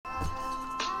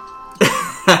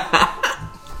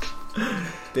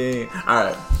Dang. All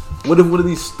right. What if one of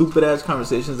these stupid ass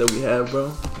conversations that we have,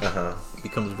 bro,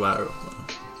 becomes viral? Bro?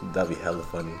 That'd be hella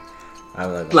funny.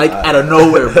 I'm like out of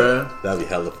nowhere, bro. That'd be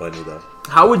hella funny though.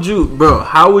 How would you, bro?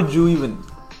 How would you even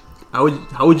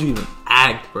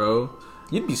act, bro?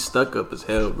 You'd be stuck up as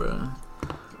hell, bro.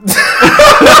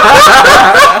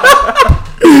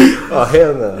 Oh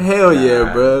hell no! Hell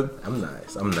yeah, bro. I'm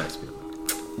nice, people.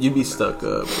 You'd be stuck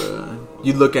up, bro.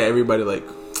 You'd look at everybody like,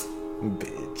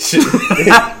 bitch.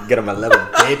 Get on my level,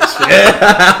 bitch.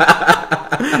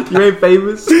 You ain't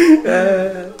famous.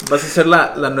 Vas a ser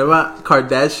la nueva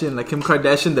Kardashian, la Kim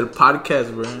Kardashian del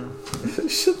podcast, bro.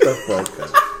 Shut the fuck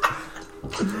up.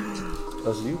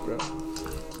 That's you, bro.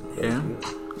 Yeah. Damn.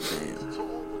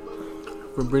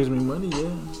 If it brings me money,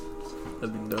 yeah.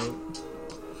 That'd be dope.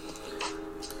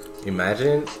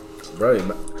 Imagine, bro.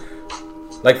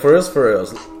 Like for us,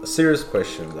 a serious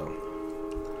question though.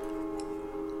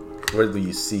 Where do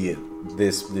you see it?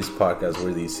 This podcast.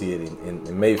 Where do you see it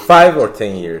in maybe 5 or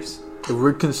 10 years? If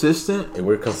we're consistent, and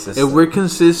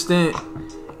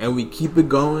we keep it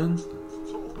going,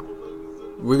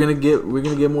 we're gonna get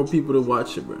more people to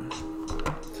watch it, bro.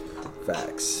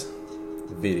 Facts.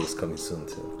 Videos coming soon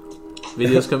too.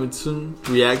 Videos coming soon.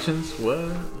 Reactions? What?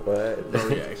 No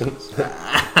reactions.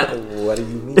 What do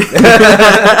you mean?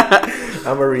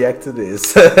 I'm gonna react to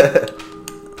this.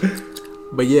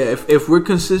 But yeah, if we're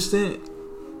consistent,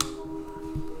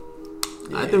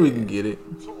 I think we can get it.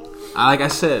 Like I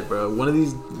said, bro, one of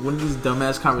these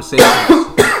dumbass conversations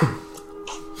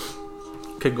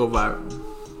could go viral.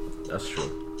 That's true.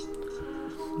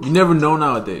 You never know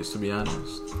nowadays, to be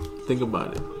honest. Think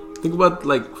about it. Think about,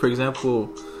 like, for example,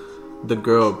 the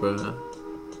girl, bro.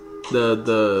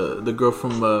 The girl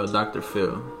from Dr.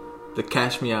 Phil. The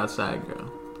Cash Me Outside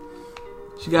girl.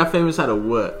 She got famous out of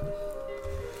what?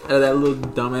 Out of that little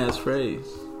dumbass phrase.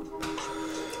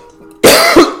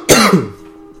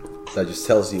 That just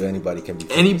tells you anybody can be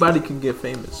famous. Anybody can get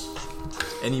famous.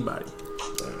 Anybody.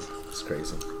 It's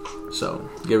crazy. So,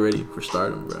 get ready for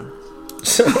stardom, bro.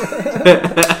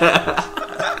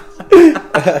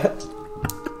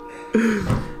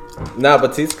 Nah,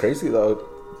 but see, it's crazy though.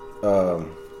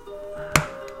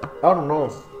 I don't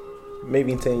know.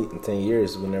 Maybe in 10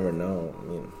 years, we never know. I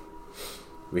mean,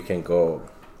 we can go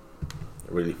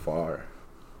really far,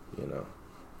 you know.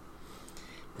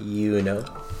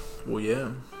 Well,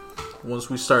 yeah.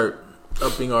 Once we start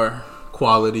upping our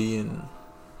quality and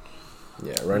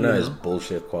right now it's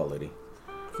bullshit quality.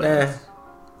 It's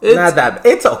not that.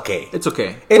 It's okay. It's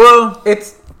okay.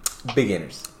 It's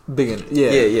beginners.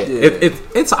 Yeah.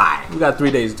 It's alright. We got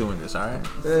 3 days doing this. All right.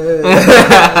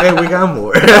 And we got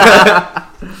more.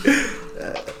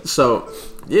 So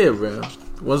yeah, bro.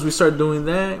 Once we start doing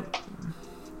that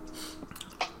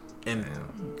and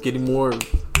getting more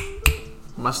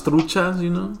mastruchas,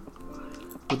 you know,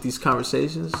 with these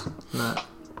conversations, not,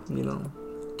 you know,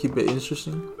 keep it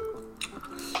interesting.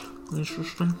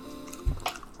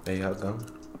 Hey, how come?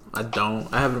 I don't.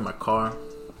 I have it in my car.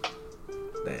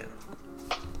 Damn.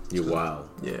 You wild.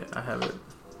 Yeah, I have it.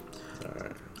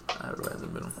 Alright. I have it right in the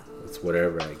middle. It's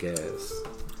whatever, I guess.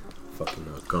 Fucking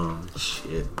gone.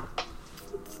 Shit.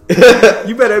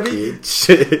 You better be.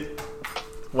 Shit.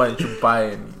 Why didn't you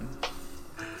buy any?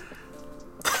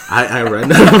 I ran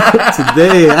out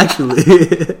today, actually.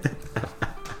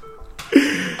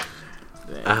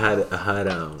 I had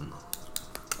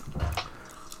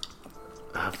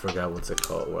I forgot what's it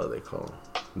called. What are they called?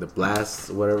 The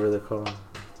Blast, whatever they're called.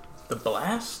 The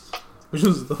Blast? Which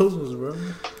was those ones, bro?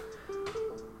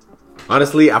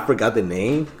 Honestly, I forgot the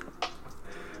name,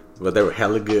 but they were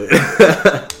hella good.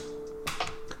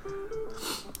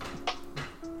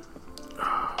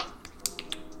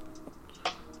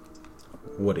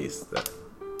 What is that?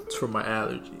 It's for my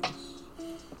allergies.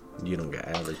 You don't got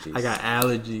allergies. I got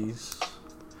allergies.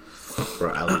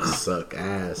 Bro, allergies suck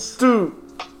ass. Dude.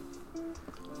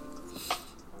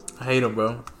 I hate them,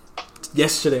 bro.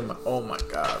 Yesterday, oh my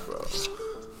god, bro.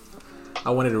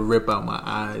 I wanted to rip out my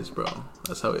eyes, bro.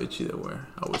 That's how itchy they were.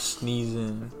 I was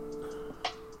sneezing.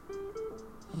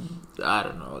 I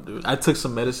don't know, dude. I took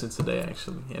some medicine today,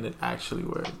 actually, and it actually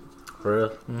worked. For real?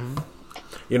 Mm-hmm.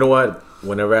 You know what?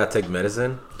 Whenever I take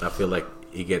medicine, I feel like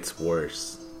it gets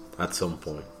worse at some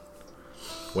point.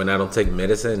 When I don't take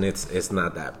medicine, it's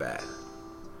not that bad.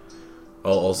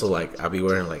 Oh, also, like, I'll be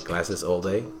wearing, like, glasses all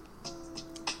day,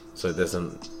 so it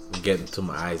doesn't get into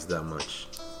my eyes that much.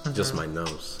 Mm-hmm. Just my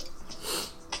nose.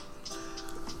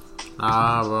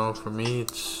 Bro, for me,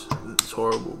 it's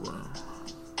horrible, bro.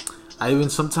 I even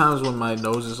sometimes when my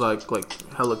nose is like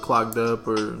hella clogged up,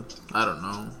 or I don't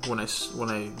know, when I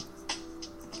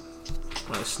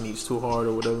when I sneeze too hard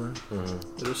or whatever,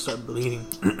 it'll start bleeding.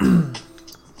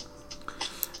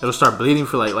 It'll start bleeding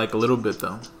for like a little bit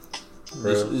though.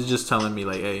 It's just telling me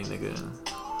like, hey nigga,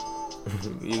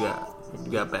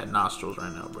 you got bad nostrils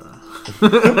right now, bro.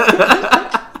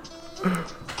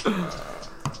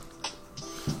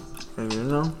 And, you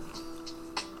know,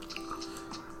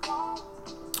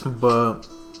 but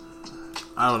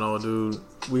I don't know, dude.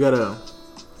 We gotta.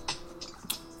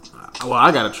 Well,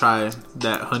 I gotta try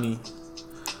that honey.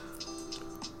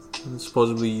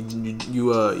 Supposedly,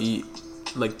 you eat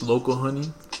like local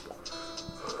honey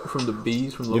from the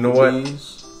bees, from local you know what?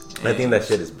 bees. I think that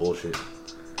shit is bullshit.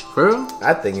 For real?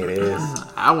 I think it is.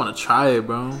 I want to try it,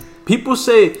 bro. People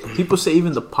say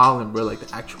even the pollen, bro, like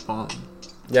the actual pollen.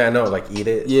 Yeah, I know. Like eat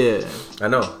it. Yeah, I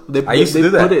know. I used to do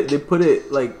that. They put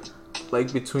it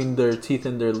like between their teeth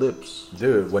and their lips.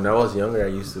 Dude, when I was younger, I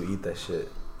used to eat that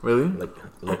shit. Really? Like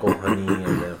local honey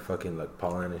and then fucking like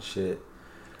pollen and shit.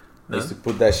 I used to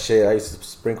put that shit. I used to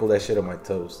sprinkle that shit on my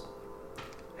toast.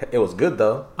 It was good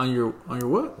though. On your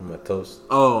what? On my toast.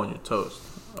 Oh, on your toast.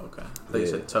 Okay. I thought you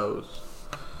said toes.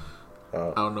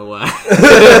 I don't know why.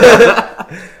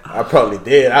 I probably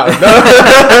did. I don't know.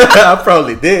 I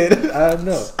probably did. I don't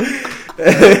know.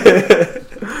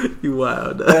 You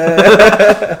wild.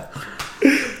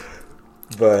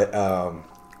 But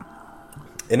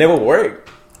it never worked.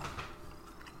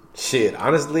 Shit,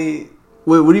 honestly.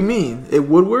 Wait, what do you mean? It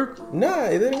would work? Nah,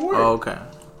 it didn't work. Oh, okay.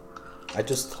 I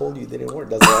just told you it didn't work.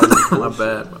 That's why I my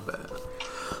bad.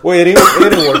 Well, it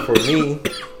didn't work for me.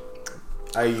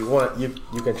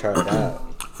 You can try it out.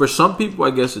 For some people,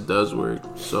 I guess it does work.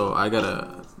 So I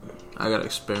gotta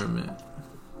experiment.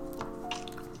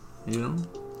 You know?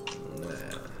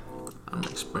 Nah. I'm gonna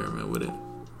experiment with it.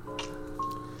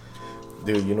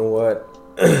 Dude, you know what?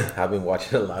 I've been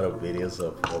watching a lot of videos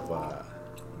of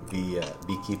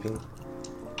beekeeping.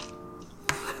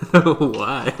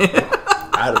 Why?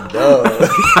 I don't know.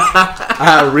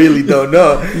 I really don't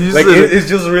know. Like it's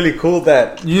just really cool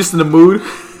that you just in the mood.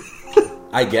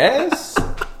 I guess.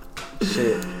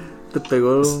 Shit. Te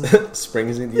pegó. Spring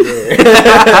is in the air.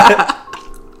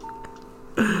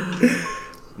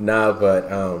 Nah, but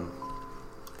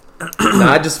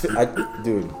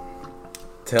dude,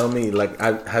 tell me, like,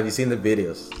 have you seen the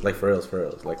videos? Like for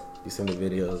reals? Like, you seen the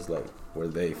videos like where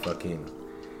they fucking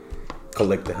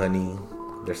collect the honey?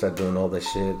 They start doing all that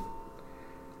shit.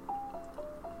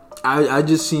 I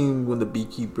just seen when the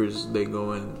beekeepers they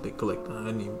go and they collect the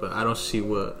honey, but I don't see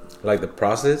like the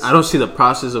process. I don't see the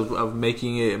process of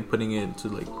making it and putting it into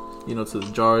like to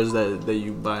the jars that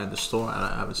you buy in the store.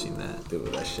 I haven't seen that.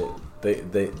 Dude, that shit. They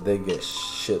get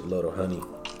shitload of honey.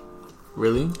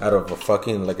 Really? Out of a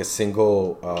fucking like a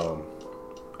single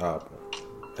I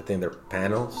think they're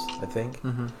panels. I think.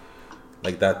 Mm-hmm.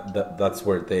 Like that's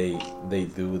where they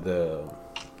do the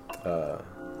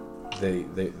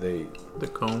the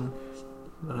comb,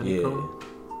 the honeycomb.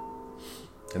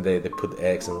 And they put the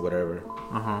eggs and whatever.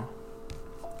 Uh-huh.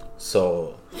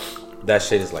 So that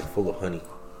shit is like full of honey.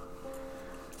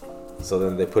 So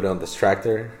then they put it on this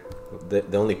tractor. They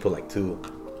only put like 2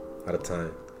 at a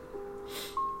time.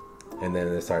 And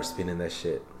then they start spinning that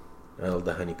shit. And all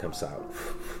the honey comes out.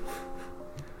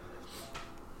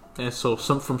 And so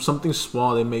from something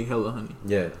small they make hella honey.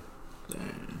 Yeah.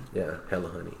 Damn. Yeah, hella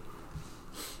honey.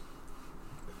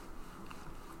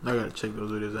 I gotta check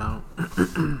those videos out.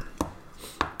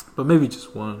 But maybe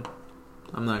just one.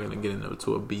 I'm not gonna get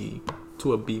into a bee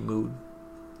mood.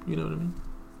 You know what I mean?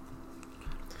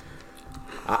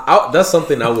 That's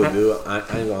something I would do. I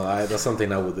ain't gonna lie. That's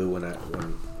something I would do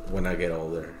when I get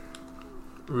older.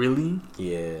 Really?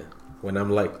 Yeah. When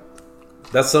I'm like,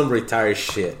 that's some retired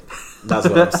shit. That's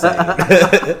what I'm saying.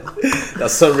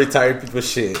 That's some retired people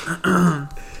shit.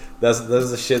 That's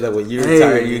the shit that when you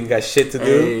retire, you ain't got shit to do.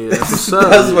 Hey, that's what's up.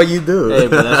 That's what you do. Hey,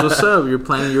 but that's what's up. You're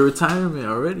planning your retirement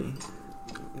already.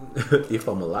 If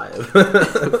I'm alive.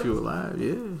 If you're alive,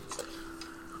 yeah.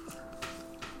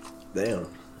 Damn.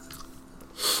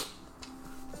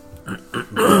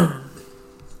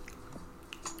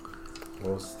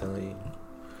 What was I telling you?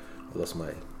 I lost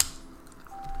my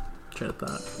train of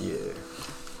thought. Yeah.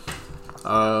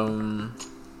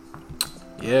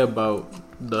 Yeah, about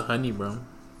the honey, bro.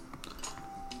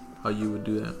 How you would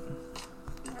do that?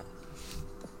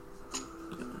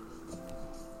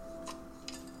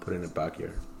 Put it in the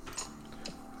backyard,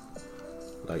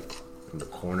 like in the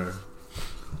corner.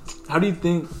 How do you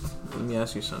think? Let me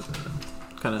ask you something.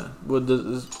 Kind of. Well,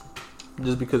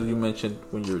 just because you mentioned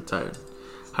when you're retired,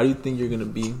 how do you think you're gonna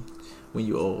be when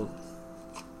you're old?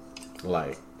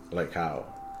 Like how?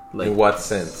 Like in what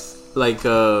sense? Like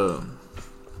the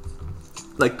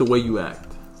way you act.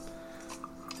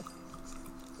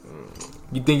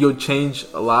 You think you'll change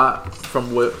a lot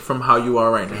from how you are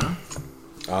right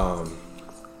now?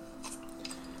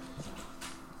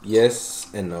 Yes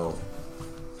and no.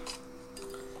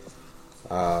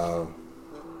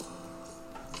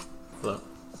 Look.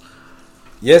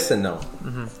 Yes and no.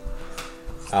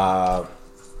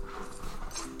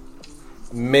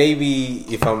 Maybe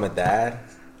if I'm a dad,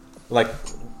 like,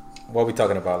 what are we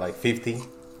talking about? Like 50?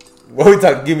 What are we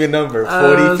talking? Give me a number.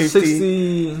 40,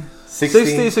 50?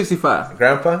 60, 65.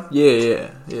 Grandpa? Yeah.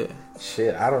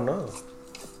 Shit, I don't know.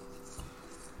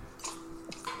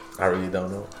 I really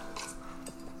don't know.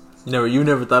 You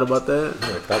never thought about that? I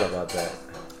never thought about that.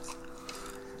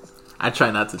 I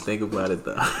try not to think about it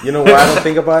though. You know why I don't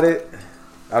think about it?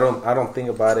 I don't think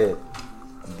about it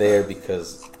there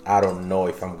because I don't know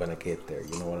if I'm gonna get there.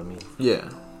 You know what I mean? Yeah.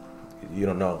 You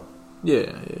don't know.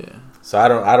 Yeah. So I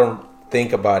don't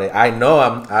think about it. I know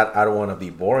I don't want to be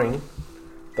boring.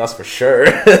 That's for sure.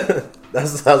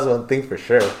 that's one thing for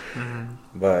sure.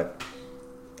 But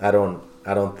I don't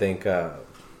think.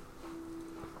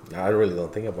 I really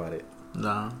don't think about it.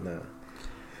 No.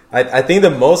 I think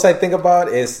the most I think about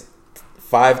is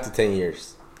 5 to 10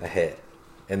 years ahead,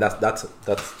 and that's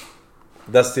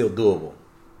still doable.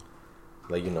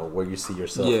 Like, you know, where you see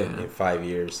yourself in 5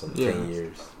 years, 10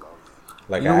 years.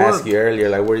 Like, I asked you earlier,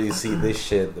 like, where do you see this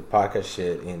shit, the podcast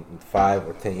shit, in 5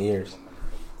 or 10 years?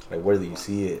 Like, where do you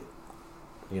see it?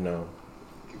 You know,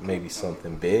 maybe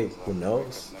something big. Who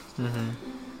knows?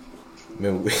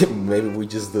 Maybe we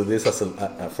just do this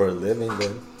for a living.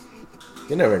 Then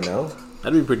you never know.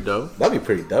 That'd be pretty dope. That'd be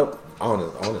pretty dope.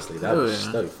 Honestly, that'd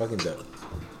be fucking dope.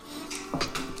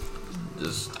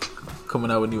 Just coming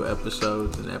out with new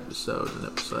episodes and episodes and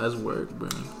episodes. That's work, bro.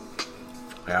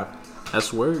 Yeah,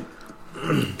 that's work.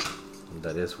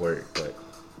 That is work, but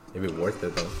it'd be worth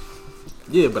it though.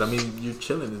 Yeah, but I mean, you're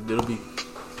chilling. It'll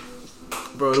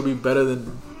be better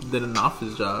than an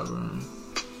office job, bro.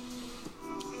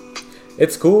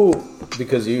 It's cool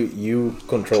because you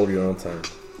control your own time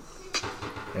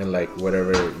and like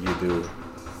whatever you do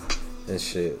and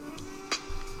shit.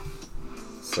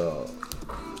 So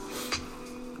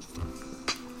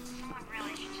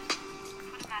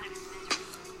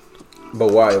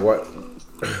but why? What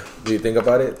do you think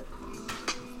about it?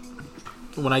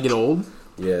 When I get old?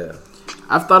 Yeah.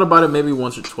 I've thought about it maybe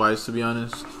once or twice, to be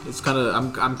honest. It's kind of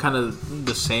I'm kind of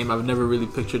the same. I've never really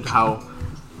pictured how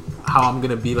I'm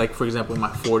gonna be, like, for example, in my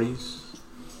 40s.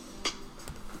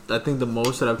 I think the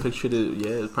most that I've pictured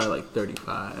is probably like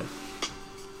 35.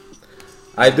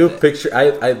 I do picture.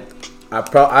 I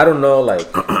don't know, like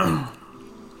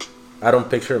I don't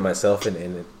picture myself in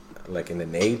an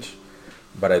age,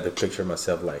 but I do picture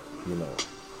myself, like, you know,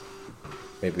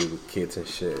 maybe with kids and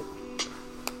shit.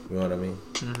 You know what I mean?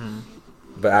 Mm-hmm.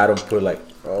 But I don't put like,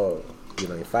 oh, you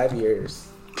know, in 5 years,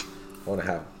 I want to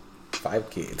have 5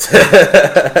 kids.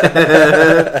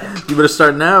 You better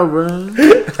start now, bro.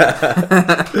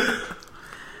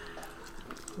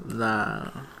 Nah,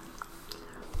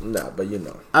 but you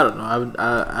know, I don't know.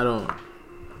 I don't.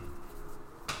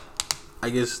 I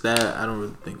guess that I don't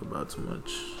really think about too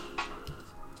much.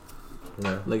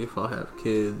 No. Like if I'll have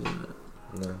kids.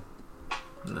 No.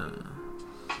 Nah.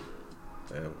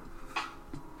 Damn.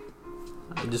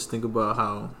 I just think about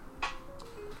how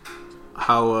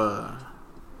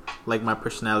like my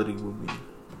personality will be.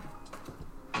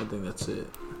 I think that's it.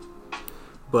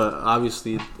 But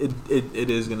obviously, it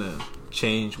is gonna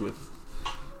change with,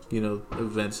 you know,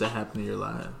 events that happen in your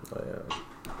life. Oh yeah.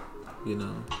 You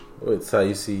know. Well, it's how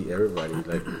you see everybody.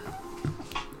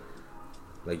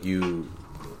 Like you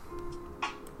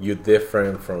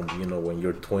different from, you know, when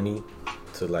you're 20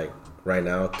 to like right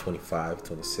now, 25,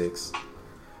 26.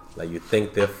 Like, you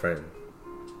think different.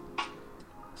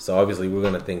 So obviously we're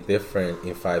gonna think different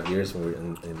in 5 years when we're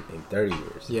in 30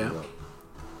 years. Yeah.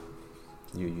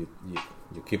 You know?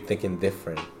 You keep thinking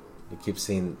different. You keep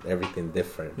seeing everything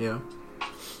different. Yeah.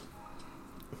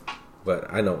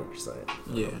 But I know what you're saying.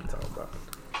 Yeah. What I'm talking about.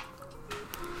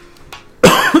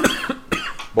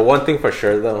 But one thing for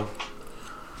sure though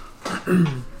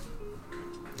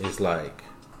is, like,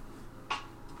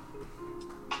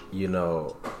 you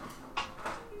know,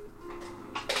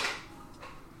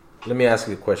 let me ask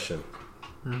you a question.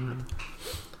 Mm-hmm.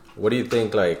 What do you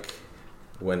think, like,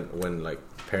 when like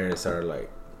parents are like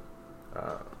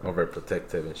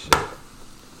overprotective and shit,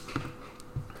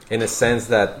 in a sense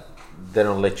that they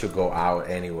don't let you go out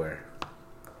anywhere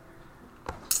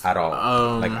at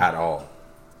all, like at all?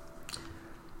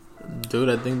 Dude,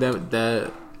 I think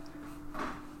that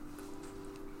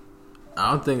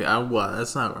I don't think well,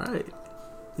 that's not right.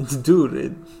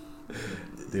 Dude,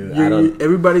 Dude, I don't.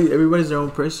 Everybody's their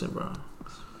own person, bro.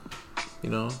 You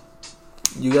know,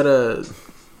 you gotta.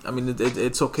 I mean,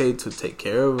 it's okay to take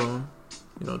care of them.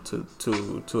 You know,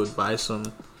 to advise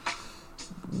them.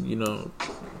 You know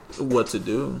what to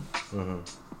do.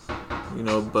 Mm-hmm. You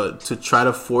know, but to try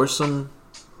to force them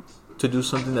to do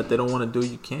something that they don't want to do,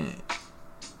 you can't.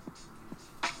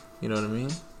 You know what I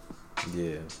mean?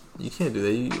 Yeah. You can't do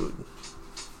that.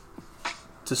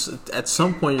 Just at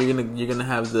some point, you're gonna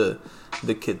have the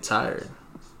kid tired.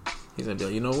 He's gonna be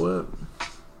like, you know what?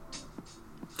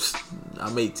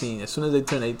 I'm 18. As soon as they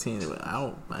turn 18, they're like,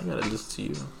 I gotta listen to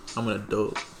you. I'm an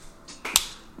adult.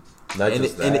 Not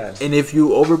just that. And if you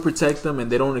overprotect them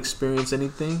and they don't experience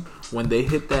anything, when they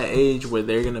hit that age where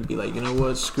they're gonna be like, you know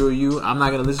what? Screw you. I'm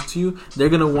not gonna listen to you. They're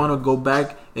gonna want to go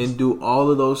back and do all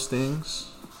of those things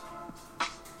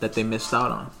that they missed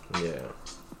out on. Yeah.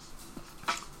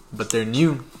 But they're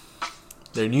new.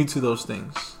 They're new to those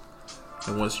things.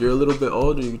 And once you're a little bit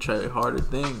older, you can try harder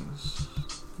things.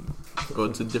 Go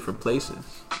to different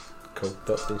places. Coked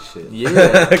up and shit.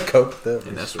 Yeah. Coked up.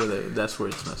 And that's where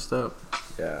it's messed up.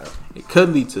 Yeah. It could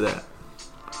lead to that.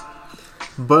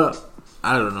 But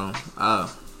I don't know. I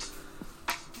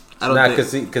don't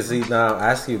think... Cause see, now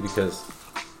I ask you because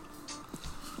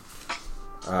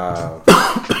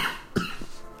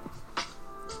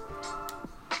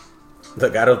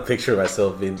look, I don't picture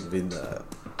myself being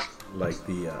like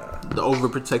the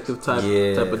overprotective type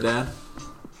of dad.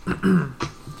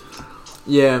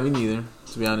 Yeah, me neither.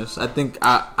 To be honest, I think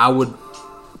I would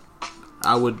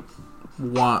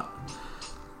want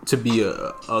to be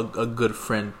a good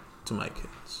friend to my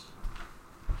kids.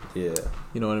 Yeah,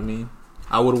 you know what I mean.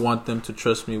 I would want them to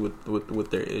trust me with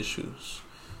their issues,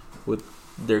 with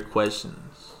their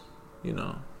questions. You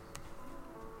know,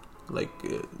 like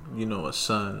a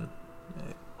son.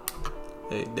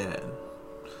 Hey, dad.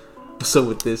 So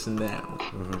with this and that,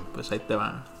 pues ahí te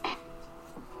va.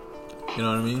 You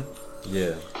know what I mean?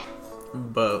 Yeah.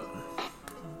 But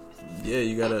yeah,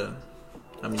 you gotta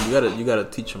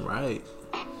teach them right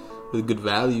with good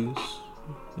values,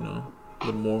 you know,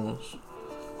 good morals,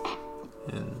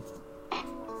 and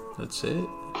that's it.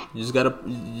 You just gotta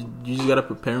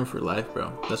prepare them for life,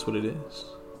 bro. That's what it is.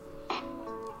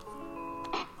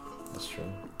 That's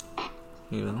true.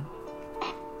 You know,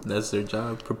 that's their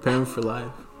job. Prepare them for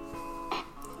life.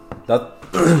 That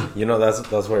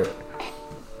that's where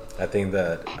I think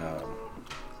that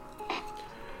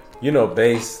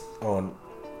based on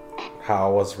how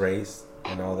I was raised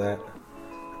and all that,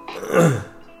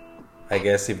 I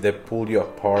guess if they pull you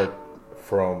apart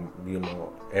from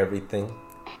everything,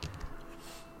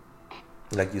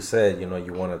 like you said, you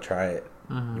want to try it,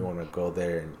 you want to go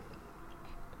there, and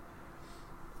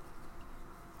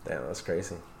damn, that's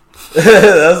crazy.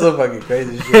 That's some fucking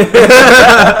crazy shit.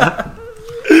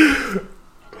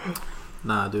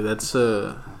 Nah, dude, that's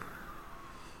to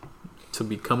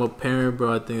become a parent,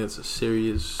 bro. I think that's a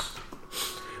serious.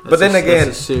 That's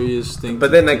a serious thing.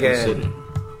 But then again,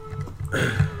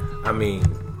 I mean,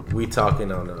 we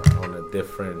talking on a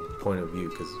different point of view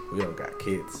because we don't got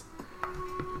kids.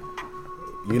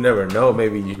 You never know.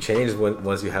 Maybe you change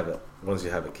once you have a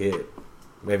kid.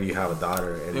 Maybe you have a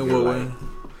daughter, and in what way?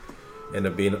 End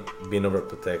up being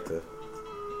overprotective.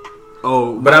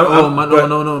 Oh, but no. My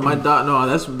daughter, no,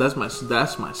 that's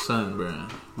my son, bro.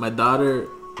 My daughter,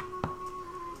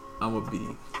 I'm gonna be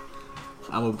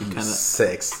kind of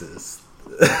sexist.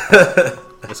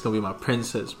 That's gonna be my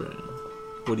princess, bro.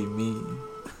 What do you mean?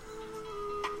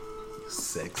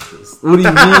 Sexist. What do you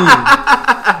mean?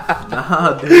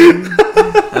 Nah, dude.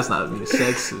 That's not being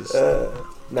sexist.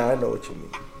 Nah, I know what you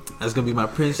mean. That's gonna be my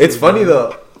princess. It's funny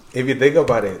though, if you think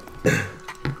about it.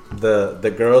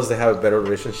 The girls, they have a better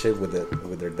relationship with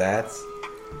their dads,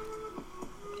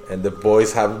 and the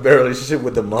boys have a better relationship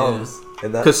with the moms. Yeah.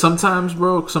 And because sometimes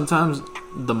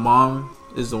the mom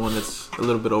is the one that's a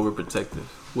little bit overprotective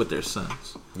with their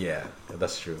sons. Yeah,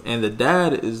 that's true. And the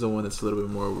dad is the one that's a little bit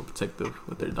more overprotective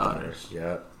with their daughters.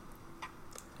 Yeah.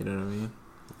 You know what I mean?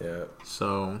 Yeah.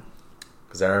 So,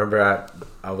 because I remember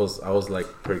I was like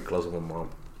pretty close with my mom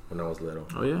when I was little.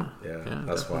 Oh yeah. Yeah.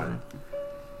 That's definitely. Why.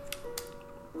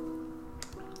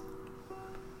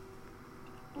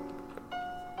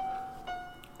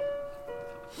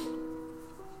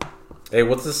 Hey,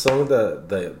 what's the song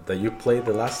that you played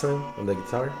the last time on the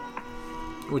guitar?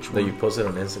 Which one? That you posted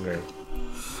on Instagram.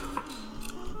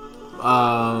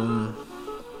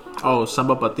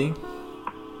 Samba Pa Ti.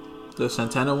 The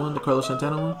Santana one, the Carlos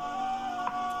Santana one.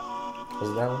 Was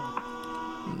it that one?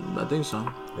 I think so.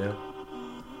 Yeah.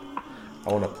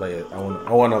 I want to play it. I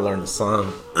want to learn the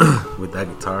song with that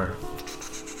guitar.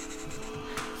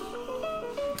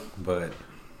 But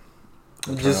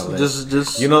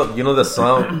just you know the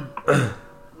song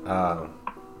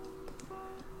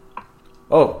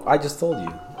Oh, I just told you.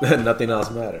 Nothing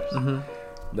else matters. Mm-hmm.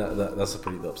 That's a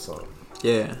pretty dope song.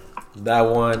 Yeah. That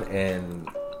one, and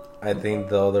I think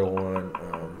the other one,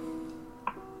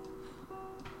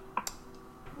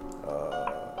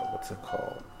 what's it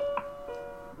called?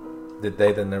 The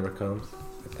Day That Never Comes,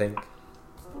 I think. I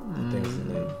think it's the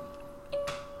name.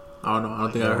 I don't know. I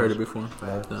don't think I heard it before.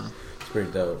 No. No. It's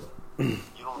pretty dope.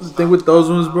 The thing with those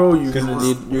ones, bro, you're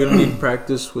gonna need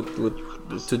practice with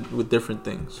different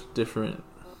things, different,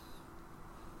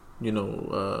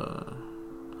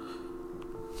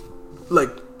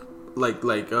 like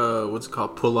what's it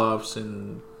called, pull-offs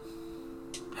and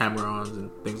hammer-ons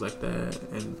and things like that,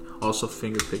 and also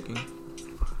finger picking.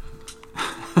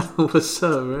 What's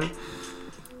up, man?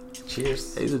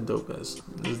 Cheers. Hey, these are dope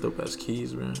ass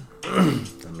keys, man. I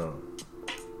know.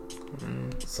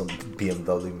 Some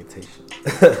BMW imitation.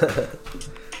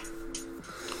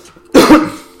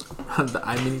 The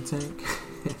iMini tank.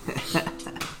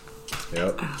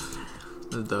 Yep.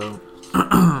 That's dope.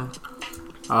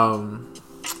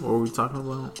 What were we talking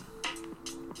about?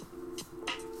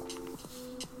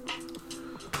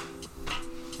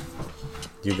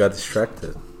 You got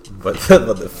distracted. But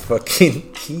the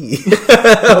fucking key.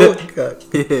 Oh my god.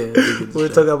 Yeah. We're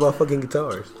talking about fucking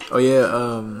guitars. Oh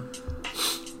yeah,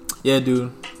 yeah,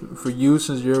 dude. For you,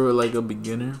 since you're like a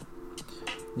beginner,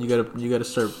 you gotta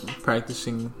start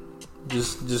practicing,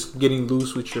 just getting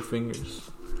loose with your fingers.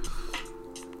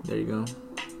 There you go,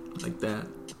 like that.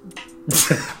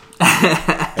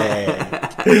 Hey.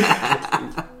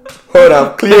 Hold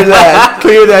up, clear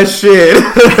that shit.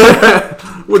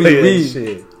 What do you mean?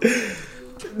 Shit.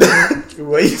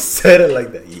 Why you said it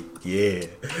like that? Yeah,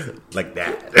 like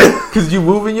that. Cause you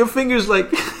moving your fingers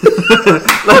like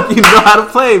like you know how to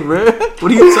play, bro.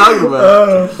 What are you talking about?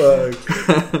 Oh fuck.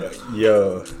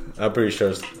 Yo, I'm pretty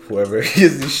sure whoever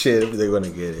hears this shit, they're gonna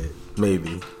get it.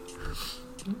 Maybe.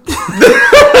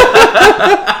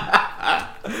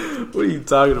 What are you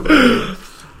talking about?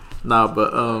 Nah,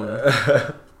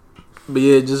 but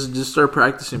yeah, just start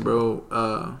practicing, bro.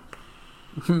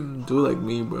 Do like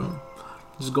me, bro.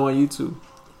 Just go on YouTube.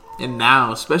 And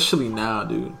now, especially now,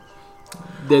 dude,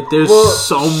 that there's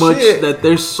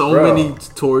there's so many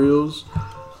tutorials,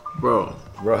 bro.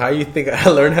 Bro, how you think I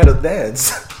learned how to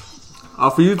dance?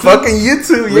 Off of YouTube? Fucking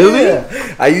YouTube, Really?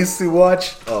 Yeah. I used to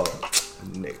watch. Oh,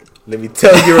 nigga, let me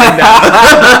tell you right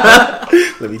now.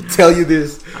 Let me tell you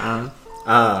this.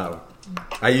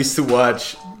 I used to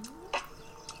watch.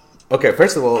 Okay,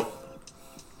 first of all,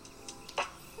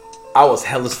 I was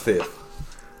hella stiff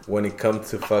when it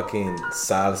comes to fucking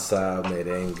salsa,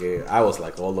 merengue. I was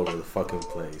like all over the fucking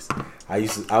place. I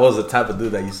was the type of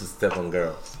dude that used to step on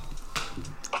girls.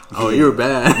 Oh, you were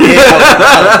bad. Yeah,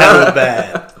 I was hella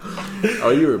bad.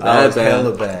 Oh, you were bad. I was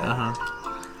hella bad. Uh-huh.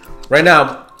 Right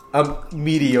now, I'm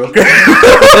mediocre.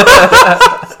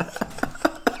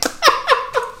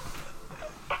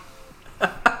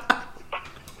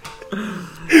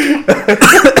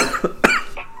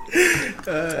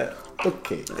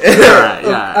 Okay.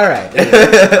 All right.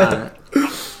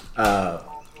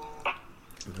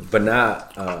 But now,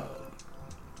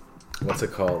 what's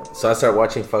it called? So I started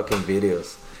watching fucking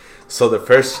videos. So the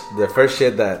first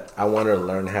shit that I wanted to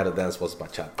learn how to dance was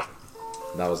bachata.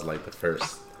 That was like the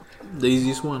first, the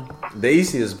easiest one. the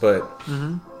easiest. But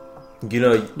you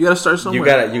know, You gotta start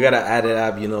somewhere. you gotta add it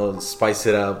up. You know, spice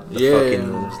it up. The fucking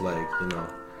moves, like, you know.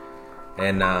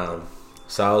 And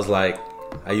so I was like,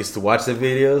 I used to watch the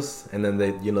videos, and then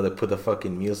they put the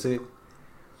fucking music.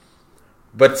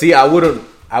 But see, I wouldn't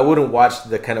watch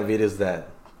the kind of videos that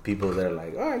people, they're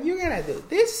like, oh, you gotta do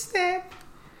this step,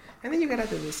 and then you gotta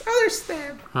do this other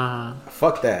step.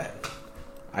 Fuck that.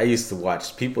 I used to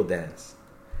watch people dance,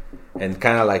 and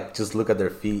kind of like just look at their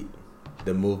feet,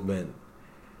 the movement,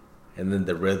 and then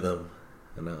the rhythm.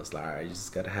 And I was like, all right, you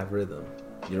just gotta have rhythm.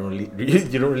 You don't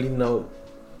really know.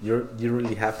 You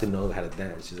really have to know how to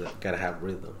dance. You just gotta have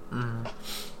rhythm.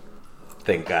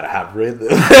 Think gotta have rhythm.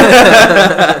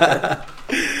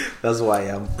 That's why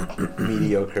I'm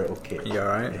mediocre. Okay. You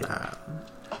alright?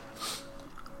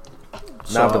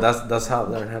 No, but that's how I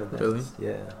learned how to dance. Really?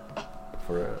 Yeah.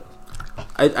 For real.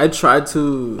 I tried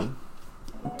to.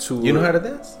 You know how to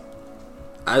dance?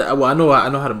 I know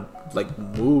how to like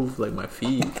move like my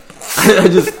feet. I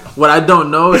just, what I don't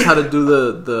know is how to do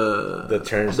the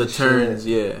turns. The turns,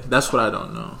 yeah. That's what I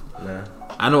don't know. Nah.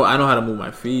 I know how to move my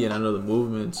feet and I know the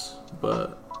movements,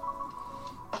 but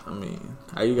I mean,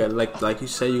 you got like you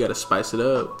say, you got to spice it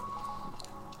up,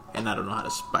 and I don't know how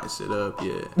to spice it up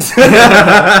yet.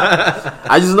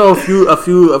 I just know a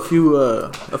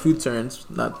few turns,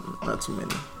 not too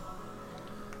many.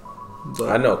 But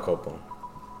I know a couple.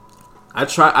 I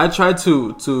tried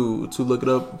to look it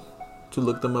up, to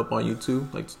look them up on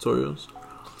YouTube, like tutorials.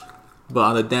 But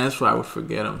on the dance floor, I would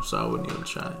forget them, so I wouldn't even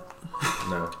try it.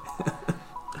 No.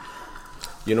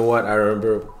 You know what? I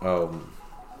remember,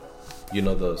 you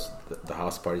know the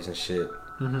house parties and shit.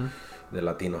 Mm-hmm. The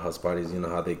Latino house parties. You know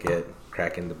how they get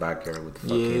crack in the backyard with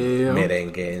fucking Yeah.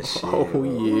 merengue and shit. Oh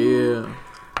yeah.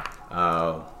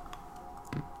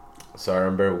 So I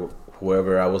remember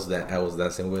whoever I was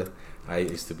dancing with, I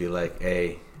used to be like,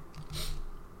 hey.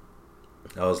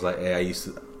 I was like, hey, I used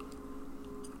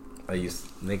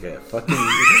nigga, fucking.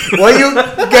 Why you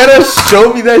gotta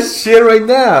show me that shit right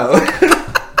now?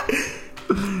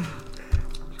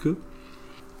 Cool.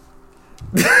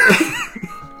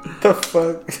 The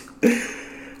fuck?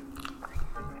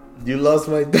 You lost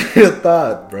my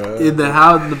thought, bro. In the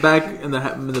house, in the backyard. In the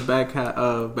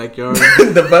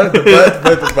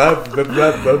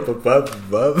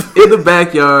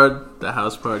backyard, the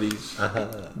house parties.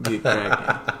 Get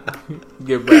cracking.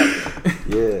 Get back.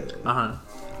 Yeah. Uh-huh.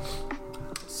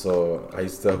 So I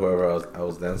used to tell whoever I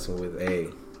was dancing with, hey,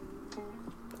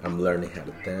 I'm learning how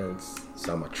to dance,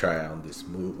 so I'm gonna try out this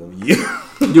move on you.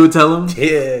 You would tell him?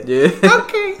 Yeah. Yeah.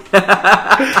 Okay.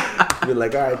 Be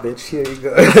like, all right, bitch, here you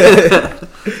go.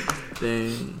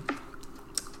 Dang.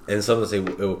 And sometimes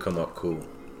it will come up cool.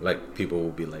 Like people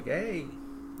will be like, hey,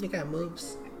 you got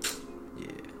moves. Yeah,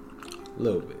 a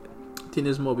little bit.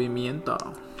 Tienes movimiento.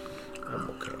 I'm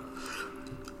okay.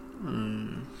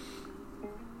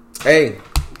 Hey,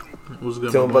 What's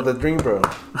good? tell my him about boy? the dream, bro.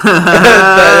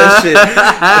 That shit.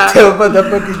 Tell him about that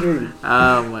fucking dream.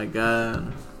 Oh my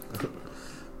god.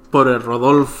 Por el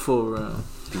Rodolfo, bro.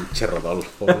 Pinche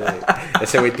Rodolfo, güey.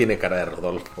 Ese güey tiene cara de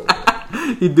Rodolfo,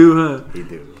 güey. He do, huh? He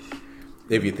do.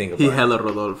 If you think about He it. hella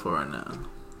Rodolfo right now.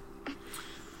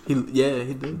 He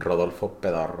do. Rodolfo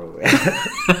pedorro, güey.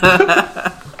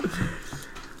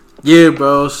 Yeah,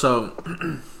 bro. So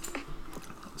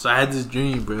I had this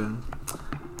dream, bro.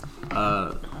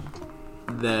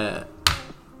 That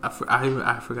I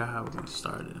forgot how we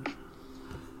started.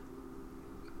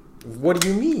 What do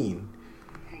you mean?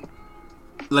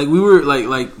 Like we were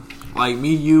like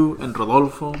me, you, and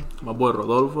Rodolfo, my boy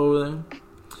Rodolfo over there.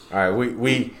 All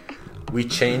right, we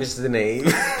changed the name,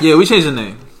 Yeah, we changed the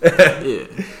name. Yeah,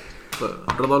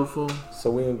 but Rodolfo. so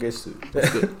we don't get sued.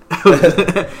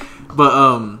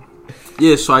 But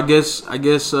yeah. So I guess I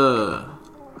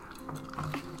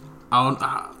don't.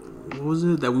 What was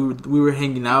it that we were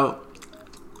hanging out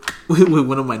with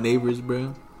one of my neighbors,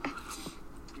 bro?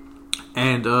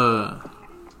 And I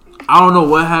don't know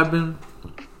what happened,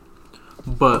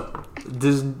 but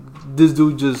this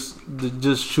dude just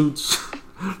shoots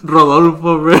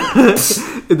Rodolfo, bro,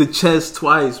 in the chest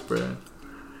twice, bro.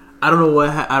 I don't know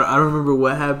I don't remember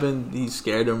what happened. He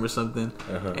scared him or something,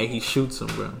 and he shoots him,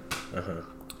 bro.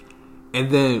 And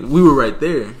then we were right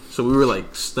there, so we were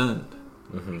like stunned.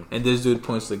 And this dude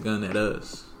points the gun at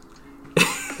us.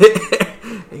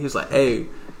 And he's like, "Hey,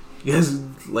 you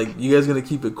guys gonna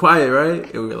keep it quiet, right?"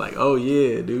 And we were like, "Oh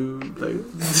yeah, dude. Like,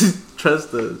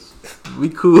 trust us. We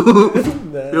cool. We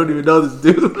don't even know this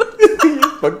dude.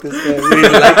 Fuck this guy. We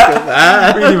didn't like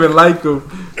him. We didn't even like him."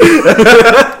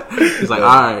 He's like,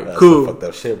 "All right, That's cool. some fucked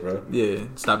up shit, bro. Yeah,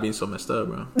 stop being so messed up,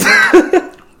 bro."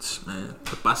 Man,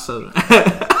 ¿qué pasa?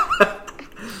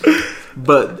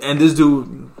 But and this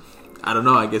dude, I don't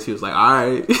know. I guess he was like, "All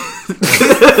right."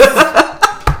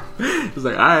 He was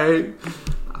like, "All right,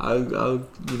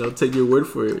 I'll take your word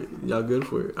for it. Y'all good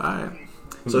for it. All right."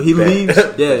 So he leaves.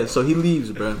 Yeah, so he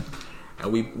leaves, bro.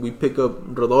 And we pick up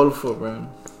Rodolfo, bro,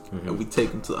 and we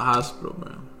take him to the hospital,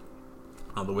 bro.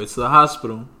 On the way to the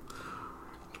hospital,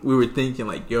 we were thinking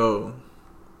like, "Yo,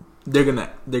 they're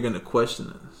gonna question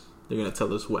us. They're gonna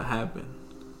tell us what happened.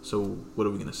 So what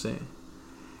are we gonna say?"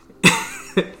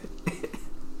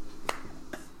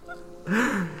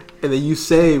 And then you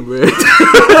say, bro.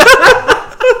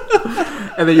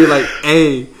 And then you're like,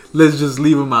 "Hey, let's just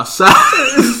leave him outside.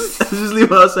 Let's just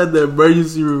leave him outside the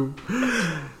emergency room."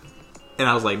 And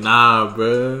I was like, "Nah,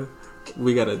 bro.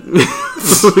 We gotta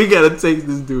take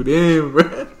this dude in,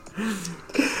 bro.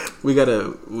 We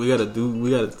gotta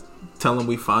tell him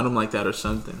we found him like that or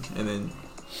something, and then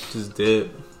just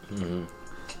dip."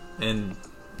 And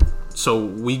so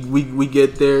we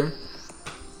get there.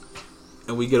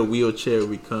 And we get a wheelchair.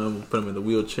 We come, put him in the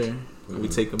wheelchair, and we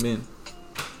take him in.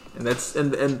 And that's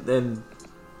and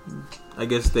I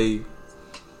guess they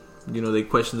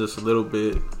questioned us a little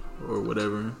bit or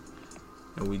whatever,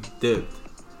 and we dipped.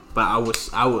 But I was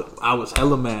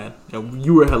hella mad, and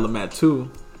you were hella mad too.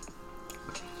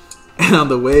 And on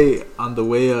the way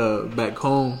back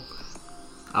home,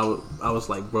 I was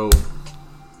like, "Bro,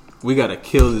 we gotta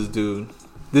kill this dude.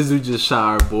 this dude just shot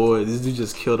our boy. This dude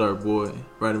just killed our boy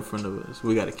right in front of us.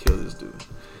 We gotta kill this dude.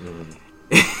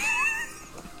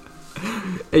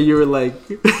 And you were like,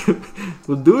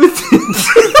 we'll do it.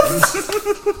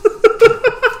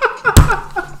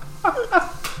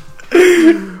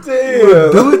 Damn.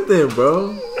 We'll do it then,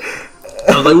 bro.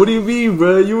 I was like, what do you mean,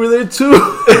 bro? You were there too.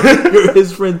 You're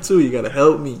his friend too. You gotta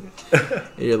help me. And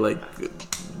you're like,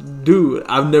 dude,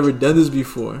 I've never done this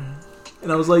before.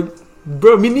 And I was like,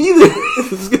 bro, me neither.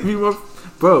 This is gonna be more,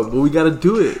 bro. But we gotta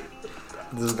do it.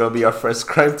 This is gonna be our first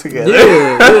crime together.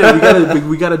 Yeah,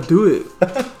 we gotta do it.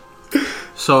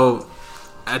 So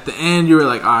at the end, you were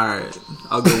like, all right,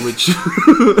 I'll go with you.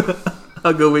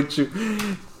 I'll go with you.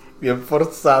 Bien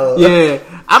forzado. Yeah,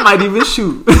 I might even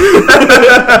shoot.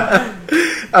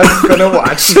 I'm just gonna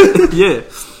watch. Yeah.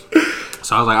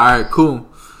 So I was like, all right, cool.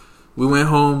 We went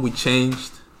home, we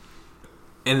changed.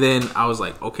 And then I was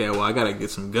like, okay, well, I gotta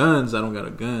get some guns. I don't got a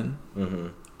gun. Mm-hmm.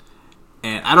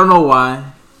 And I don't know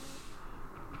why,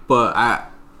 but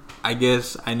I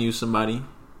guess I knew somebody.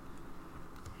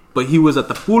 But he was at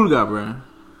the pulga, bro.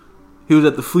 He was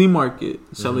at the flea market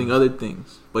selling other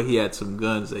things. But he had some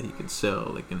guns that he could sell,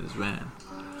 like, in his van.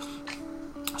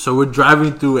 So we're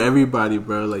driving through everybody,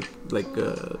 bro. Like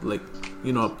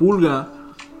you know, a pulga.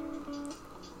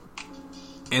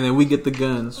 And then we get the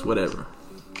guns, whatever.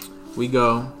 We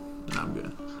go. Nah, I'm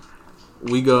good.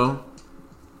 We go.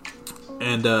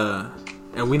 And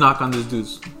we knock on this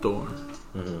dude's door.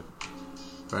 Mm-hmm.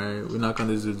 Right? We knock on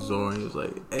this dude's door and he was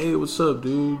like, hey, what's up,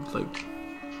 dude? Like,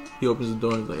 he opens the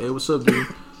door and he's like, hey, what's up, dude?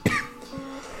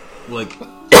 We're like,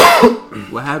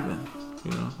 what happened?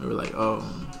 You know? And we're like, oh,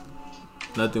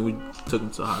 nothing. We took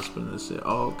him to the hospital and they said,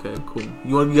 oh, okay, cool.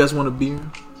 You guys want a beer?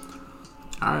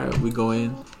 Alright, we go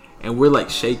in and we're like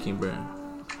shaking, bro.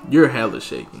 You're hella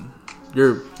shaking.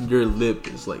 Your lip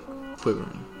is like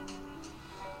quivering.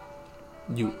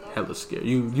 You hella scared.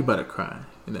 You better cry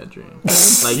in that dream.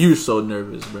 Like, you're so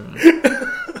nervous, bro.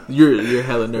 You're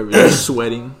hella nervous. You're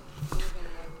sweating.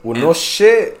 Well, no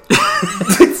shit.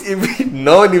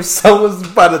 Knowing if someone's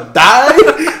about to die,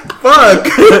 fuck.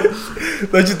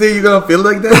 Don't you think you're gonna feel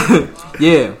like that?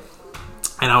 Yeah.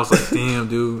 And I was like, damn,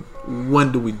 dude,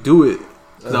 when do we do it?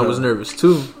 Because I was nervous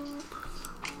too.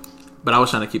 But I was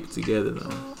trying to keep it together,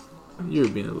 though. You were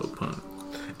being a little punk.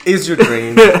 It's your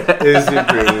dream. It's your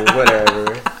dream.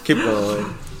 Whatever. Keep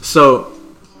going. So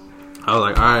I was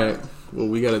like, all right, well,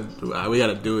 we gotta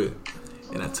do it.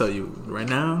 And I tell you right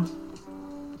now,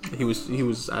 he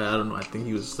was I don't know, I think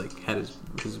he was like had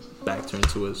his back turned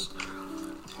to us.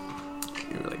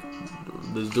 We were like,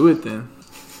 let's do it then.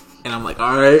 And I'm like,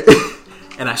 all right.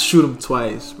 And I shoot him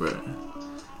twice, bro.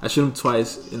 I shoot him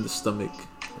twice in the stomach.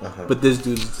 But this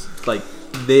dude's like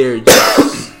there,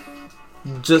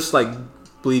 just like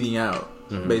bleeding out,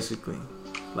 basically,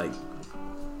 like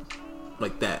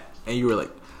that. And you were like,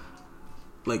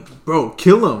 bro,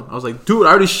 kill him. I was like, dude,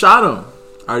 I already shot him.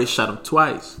 I already shot him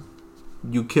twice.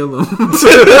 You kill him.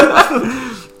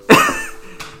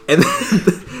 and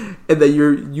then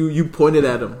you pointed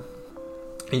at him,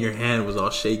 and your hand was all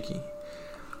shaky,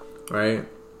 right?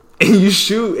 And you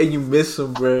shoot and you miss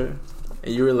him, bro.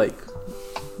 And you were like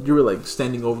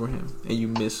standing over him and you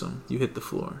miss him. You hit the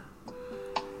floor.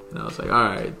 And I was like, all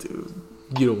right, dude,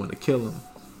 you don't want to kill him.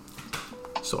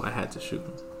 So I had to shoot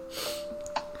him.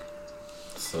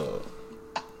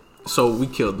 So we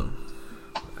killed him.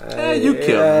 You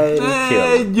killed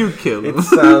him. You killed him. It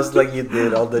sounds like you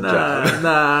did all the job.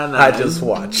 Nah. I just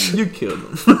watched. You killed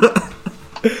him.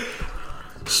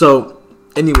 So,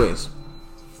 anyways,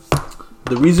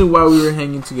 the reason why we were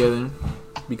hanging together,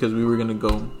 because we were going to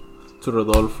go to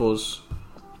Rodolfo's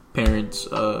parents'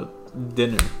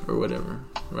 dinner or whatever,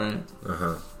 right?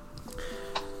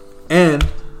 And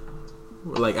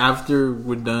like after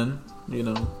we're done, you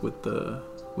know, with the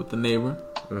neighbor,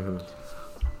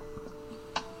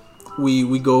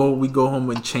 we go home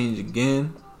and change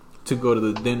again to go to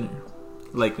the dinner,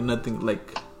 like nothing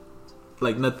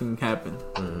happened,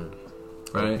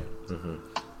 right?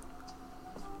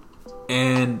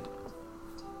 And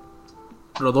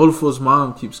Rodolfo's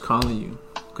mom keeps calling you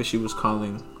because she was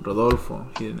calling Rodolfo.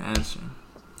 He didn't answer,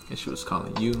 and she was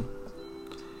calling you.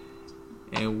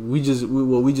 And we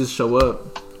just show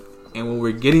up, and when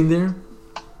we're getting there,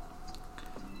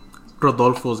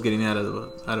 Rodolfo's getting out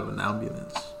of an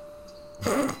ambulance.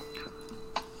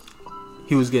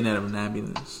 He was getting out of an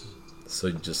ambulance. So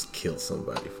you just killed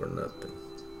somebody for nothing,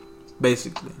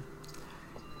 basically.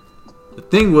 The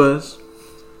thing was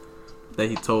that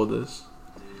he told us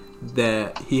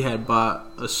that he had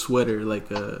bought a sweater, like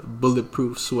a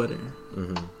bulletproof sweater,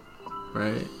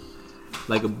 right?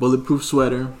 Like a bulletproof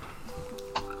sweater.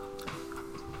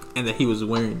 and that he was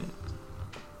wearing it.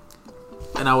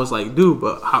 And I was like, dude,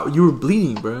 but how you were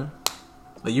bleeding, bro?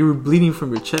 Like you were bleeding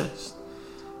from your chest.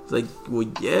 It's like, well,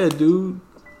 yeah, dude.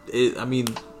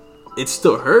 It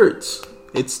still hurts.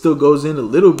 It still goes in a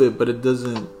little bit, but it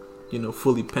doesn't,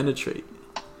 fully penetrate.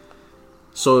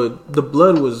 So the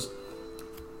blood was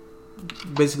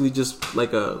basically just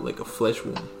like a flesh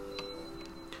wound.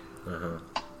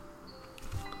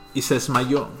 He says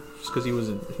 "Mayo" because he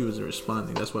wasn't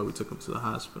responding. That's why we took him to the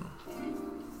hospital.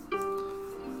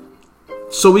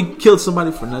 So we killed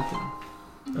somebody for nothing.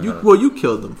 You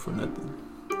killed them for nothing.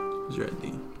 It's your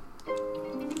idea.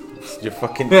 You're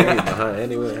fucking dream,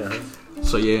 Anyway,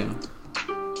 So yeah.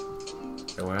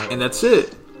 And And that's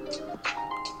it.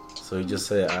 So you just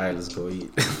say, alright, let's go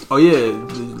eat. Oh yeah,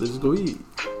 let's go eat.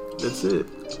 That's it.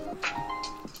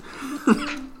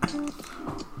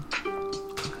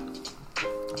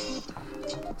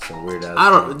 Some weird ass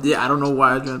I don't know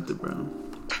why I dreamt it, bro.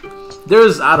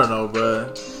 I don't know,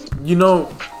 bro.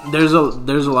 There's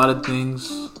a lot of things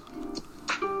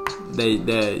that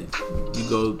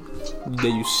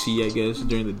you see, I guess,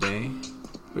 during the day,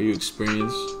 or you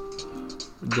experience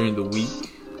during the week,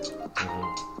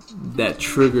 that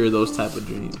trigger those type of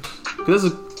dreams.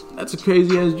 Cause that's a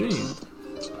crazy ass dream.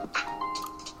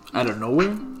 Out of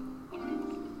nowhere.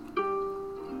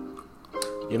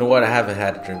 You know what? I haven't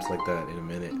had dreams like that in a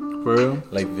minute. For real?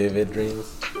 Like vivid dreams.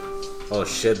 Oh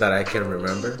shit, that I can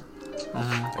remember.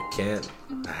 I can't.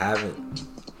 I haven't.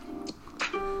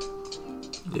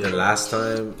 Yeah. The last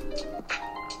time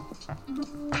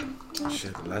I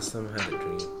had a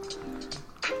dream.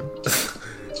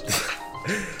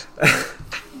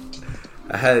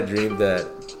 I had a dream that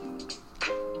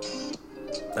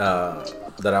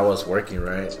I was working,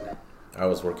 right? I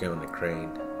was working on a crane.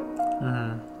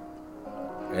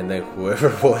 And then whoever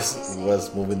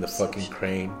was moving the fucking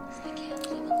crane,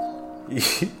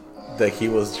 like he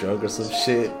was drunk or some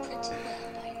shit,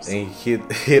 and he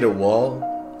hit a wall.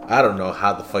 I don't know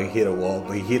how the fuck he hit a wall,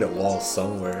 but he hit a wall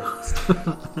somewhere,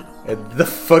 and the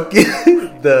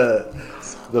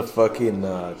fucking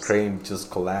crane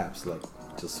just collapsed, like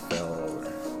just fell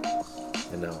over,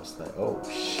 and I was like, oh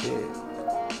shit,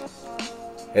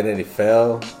 and then it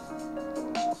fell.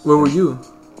 Where were you?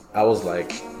 I was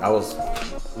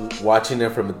watching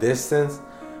it from a distance,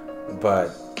 but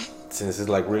since it's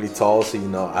like really tall, so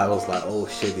I was like, oh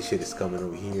shit, this shit is coming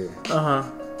over here.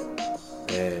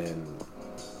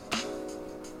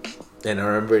 And I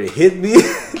remember it hit me,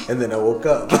 and then I woke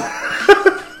up.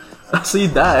 So you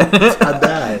died. I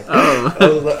died. Oh. I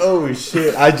was like, oh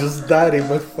shit, I just died in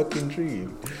my fucking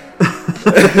dream.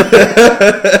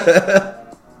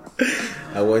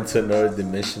 I went to another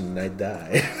dimension and I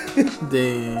died.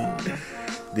 Damn.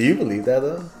 Do you believe that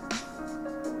though?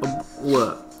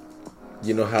 What?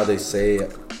 You know how they say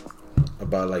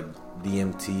about like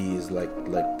DMT is like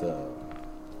the.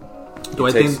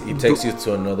 It takes you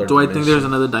to another. Do dimension. I think there's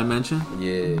another dimension?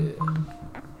 Yeah.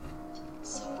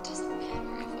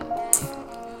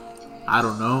 I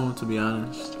don't know, to be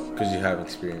honest. Because you haven't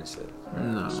experienced it.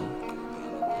 No.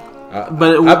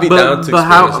 I'd be down to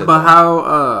experience it. But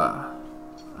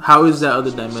how is that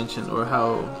other dimension, or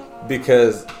how?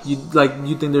 Because you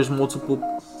think there's multiple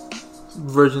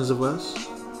versions of us?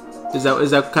 Is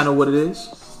that kind of what it is?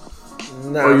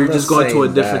 Nah, or you're just going to a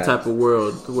different type of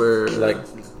world where like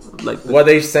what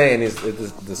they're saying is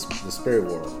the spirit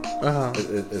world.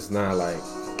 It's not like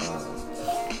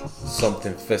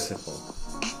something physical.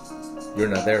 You're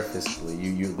not there physically.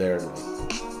 You're there like.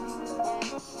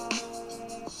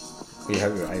 You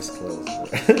have your eyes closed.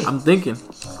 I'm thinking.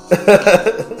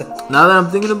 Now that I'm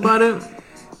thinking about it,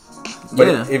 but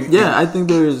I think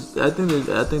there is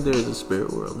a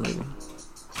spirit world, maybe.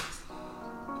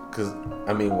 Because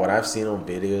what I've seen on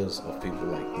videos of people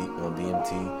like on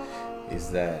DMT is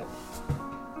that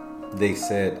they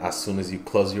said as soon as you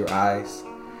close your eyes,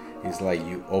 it's like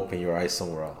you open your eyes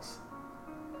somewhere else,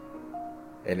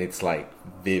 and it's like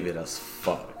vivid as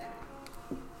fuck.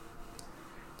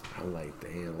 I'm like,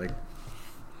 damn, like.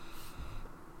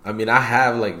 I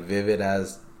have like vivid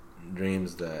as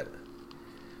dreams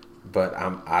but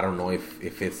I don't know if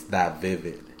it's that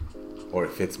vivid or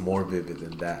if it's more vivid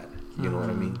than that. You know what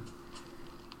I mean?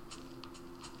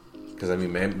 Because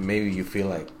maybe you feel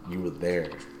like you were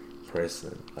there,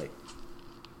 present, like,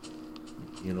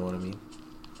 you know what I mean?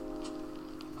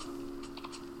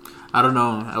 I don't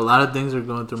know. A lot of things are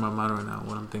going through my mind right now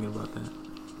when I'm thinking about that.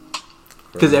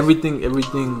 Because everything.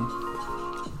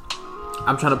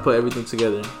 I'm trying to put everything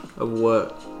together of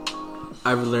what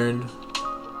I've learned,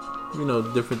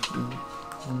 different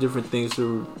things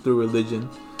through religion,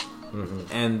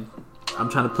 and I'm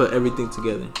trying to put everything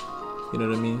together. You know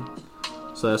what I mean?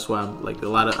 So that's why I'm like a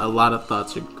lot of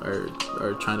thoughts are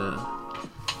trying to,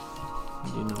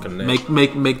 you know, Connect.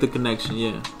 make the connection.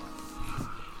 Yeah.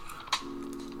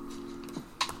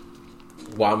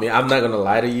 Well, I mean, I'm not gonna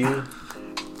lie to you.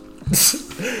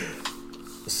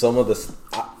 some of the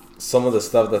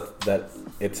stuff that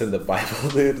it's in the Bible,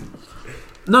 dude.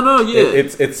 No, yeah.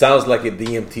 It sounds like a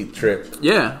DMT trip.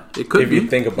 Yeah, it could If be. you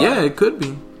think about yeah, it. it could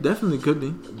be. Definitely could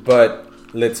be. But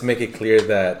let's make it clear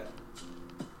that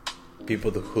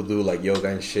people who do like yoga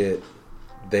and shit,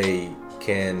 they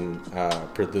can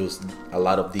produce a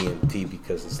lot of DMT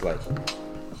because it's like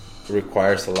it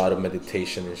requires a lot of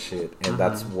meditation and shit, and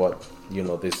that's what, you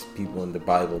know, these people in the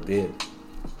Bible did.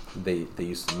 They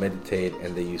used to meditate,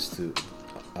 and they used to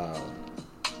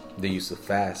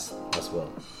fast as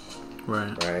well,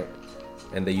 right?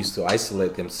 And they used to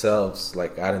isolate themselves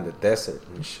like out in the desert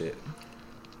and shit.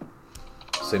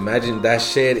 So imagine that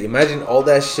shit. Imagine all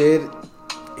that shit.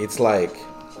 It's like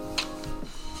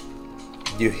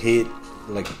you hit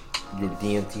like your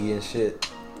DMT and shit,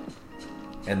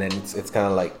 and then it's kind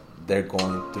of like they're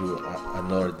going through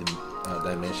another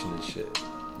dimension and shit.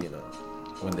 You know,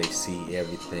 when they see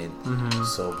everything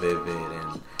so vivid,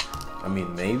 and I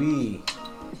mean, maybe.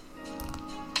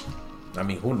 I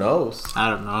mean, who knows? I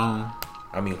don't know.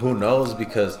 I mean, who knows?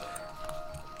 Because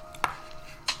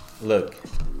look,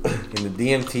 in the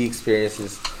DMT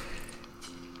experiences,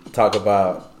 talk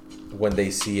about when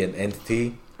they see an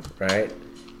entity, right?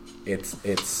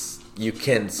 It's you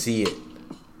can't see it,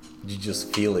 you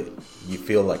just feel it. You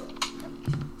feel like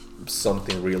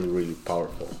something really, really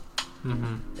powerful,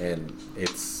 and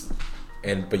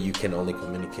but you can only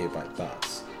communicate by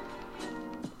thoughts.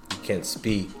 You can't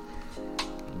speak,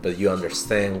 but you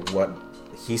understand what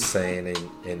he's saying,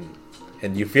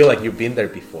 and you feel like you've been there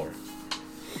before,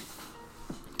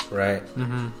 right?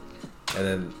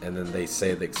 And then they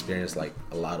say they experience like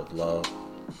a lot of love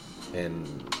and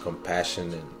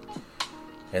compassion,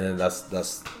 and then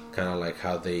that's kind of like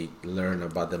how they learn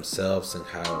about themselves and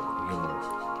how, you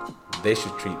know, they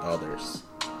should treat others.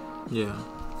 Yeah.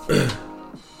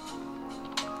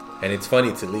 And it's funny,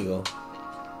 it's illegal,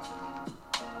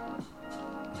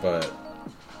 but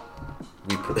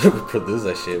we produce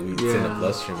that shit. It's in the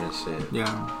bloodstream and shit.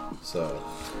 Yeah. So,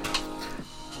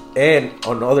 and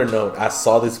on another note, I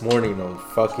saw this morning on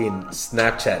fucking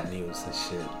Snapchat news and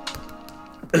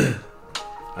shit.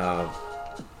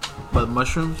 But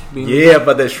mushrooms being Yeah,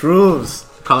 but the shrooms.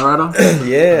 Colorado?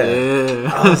 Yeah.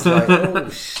 Yeah. I was like, oh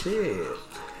shit.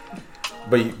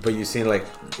 But you seen like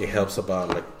it helps about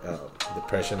like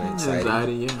depression and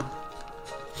anxiety. Yeah.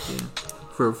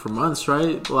 For months,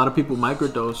 right? A lot of people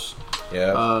microdose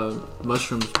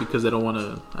mushrooms because they don't want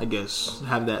to, I guess,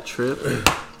 have that trip.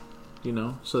 You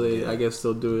know, so I guess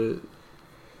they'll do it.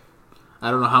 I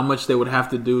don't know how much they would have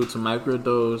to do to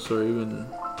microdose, or even,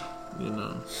 you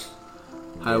know,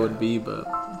 how it would be, but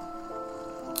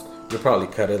you'll probably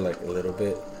cut it like a little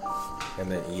bit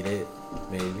and then eat it,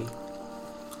 maybe.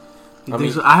 I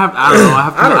mean, so? I don't know.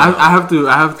 I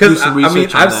have to do some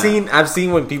research. I've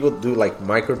seen when people do like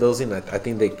microdosing. I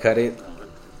think they cut it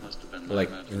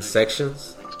like in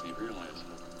sections.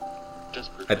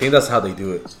 I think that's how they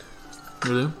do it.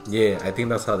 Really? Yeah, I think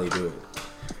that's how they do it.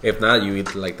 If not, you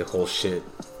eat like the whole shit.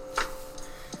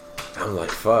 I'm like,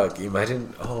 fuck.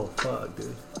 Imagine. Oh, fuck,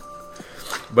 dude.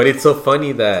 But it's so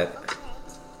funny that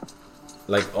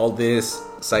like all these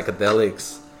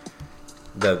psychedelics,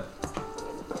 that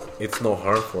it's no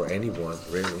harm for anyone,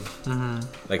 really.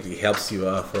 Like it helps you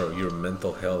out for your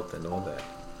mental health and all that.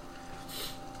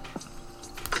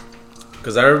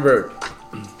 Because I remember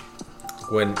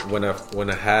when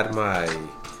I had my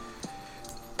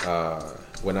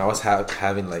when I was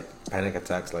having like panic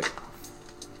attacks, like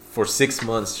for 6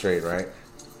 months straight, right?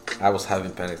 I was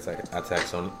having panic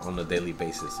attacks on a daily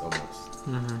basis almost.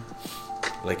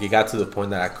 Like it got to the point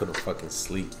that I couldn't fucking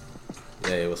sleep.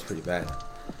 Yeah, it was pretty bad.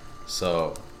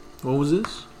 So what was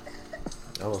this?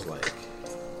 I was like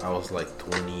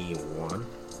 21,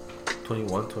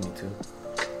 22.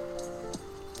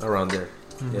 Around there.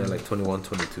 Yeah, like 21,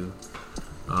 22.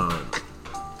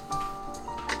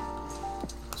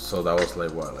 So that was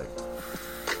like what, like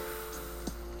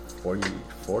 4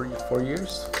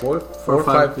 years? 4 or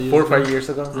 5 years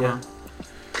ago? Yeah.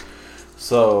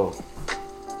 So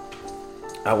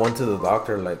I went to the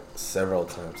doctor like several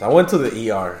times. I went to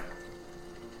the ER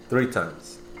 3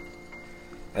 times.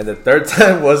 And the third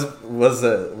time was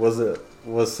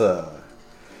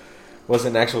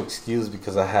an actual excuse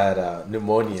because I had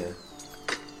pneumonia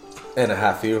and I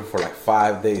had fever for like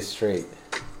 5 days straight.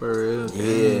 For real?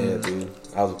 Yeah, dude.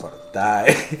 I was about to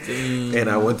die. And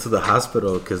I went to the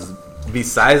hospital because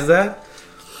besides that,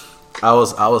 I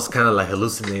was kind of like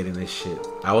hallucinating and shit.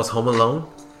 I was home alone,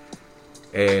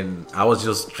 and I was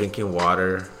just drinking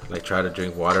water, like trying to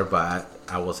drink water, but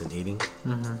I wasn't eating.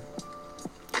 Mm-hmm.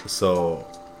 So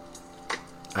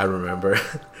I remember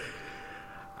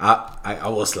I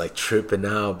was like tripping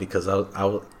out because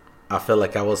I felt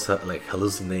like I was like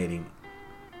hallucinating,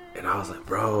 and I was like,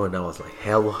 bro, and I was like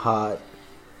hell hot,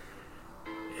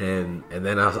 and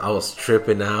then I was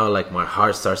tripping out, like my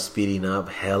heart started speeding up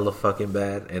hella fucking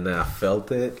bad, and then I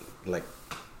felt it like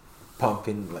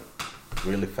pumping like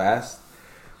really fast.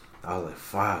 I was like,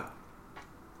 fuck.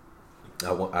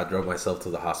 I drove myself to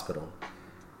the hospital,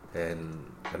 and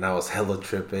I was hella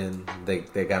tripping.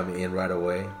 They got me in right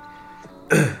away.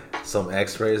 Some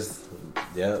X-rays,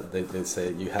 yeah, they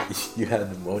said you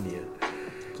had pneumonia,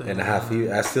 and I have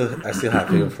fever. I still have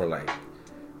fever for like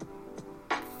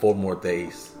 4 more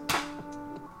days.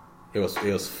 It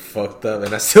was fucked up,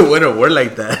 and I still went to work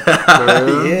like that.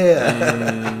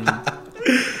 Yeah.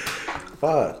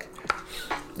 Fuck.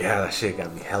 Yeah, that shit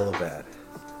got me hella bad.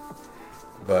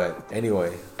 But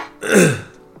anyway,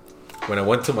 when I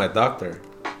went to my doctor,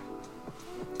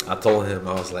 I told him,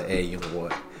 I was like, hey, you know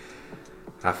what?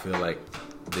 I feel like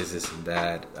this and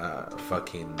that.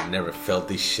 Fucking never felt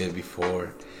this shit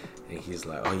before. And he's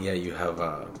like, oh yeah, you have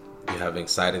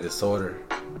anxiety disorder.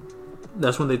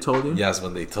 That's when they told you? Yeah, that's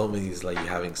when they told me. He's like, you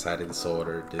have anxiety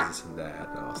disorder, this and that.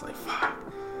 And I was like, fuck.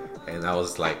 And I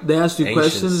was like, they asked you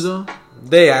anxious. questions though?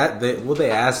 They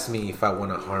asked me if I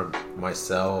want to harm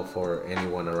myself or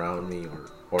anyone around me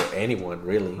or anyone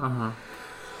really. Uh-huh.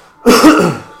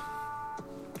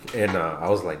 And I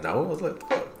was like, no. I was like,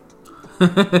 fuck. I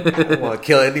don't want to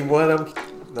kill anyone.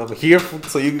 I'm here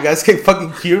so you guys can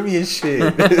fucking hear me and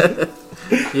shit.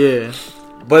 Yeah.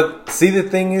 But see, the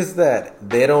thing is that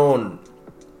they don't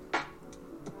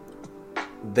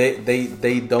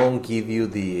give you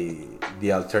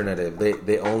the alternative.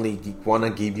 They only want to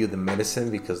give you the medicine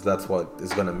because that's what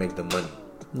is gonna make the money.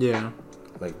 Yeah.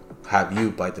 Like have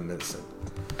you buy the medicine.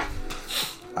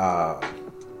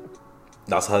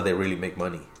 That's how they really make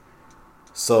money.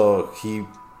 So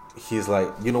he's like,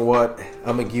 you know what?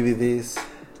 I'm gonna give you this,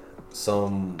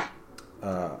 some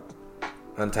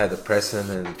antidepressant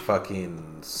and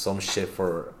fucking some shit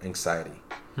for anxiety.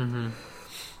 Mm-hmm.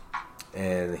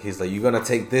 And he's like, you're gonna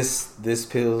take this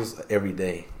pills every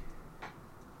day.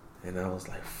 And I was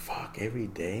like, fuck, every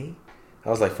day? I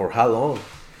was like, for how long?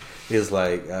 He was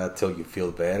like, till you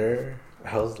feel better.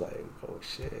 I was like, oh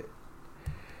shit.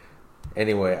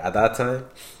 Anyway, at that time,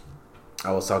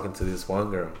 I was talking to this one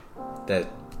girl that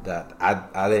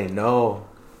I didn't know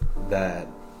that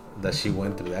she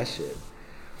went through that shit.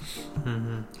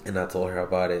 Mm-hmm. And I told her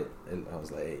about it, and I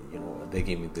was like, hey, you know what? They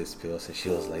gave me this pills, and she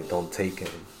was like, don't take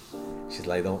them. She's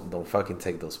like, don't fucking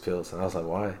take those pills. And I was like,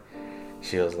 why?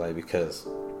 She was like, because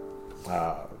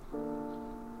I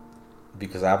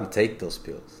have to take those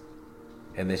pills.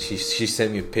 And then she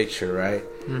sent me a picture, right,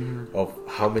 Mm-hmm. of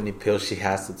how many pills she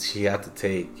had to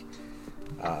take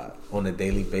on a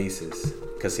daily basis.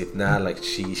 Because if not, like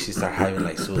she started having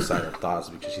like suicidal thoughts,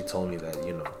 because she told me that,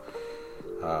 you know,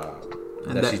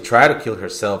 that she tried to kill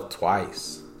herself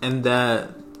twice. And that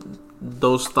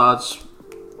those thoughts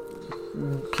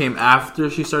came after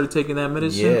she started taking that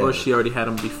medicine, or she already had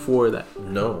them before that?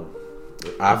 No,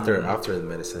 after the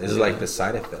medicine. It's like the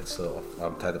side effects of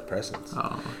antidepressants.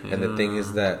 Oh, yeah. And the thing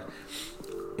is that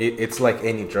it's like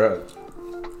any drug.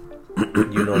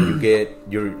 You know, you get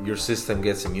your system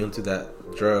gets immune to that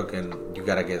drug, and you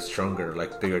gotta get stronger,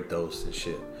 like bigger dose and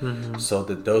shit. Mm-hmm. So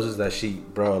the doses that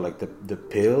like the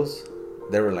pills,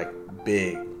 they were like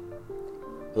big,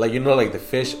 like, you know, like the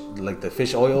fish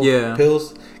oil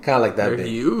pills, kind of like that. They're big.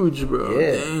 huge, bro.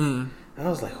 Yeah. Dang. And I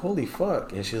was like, holy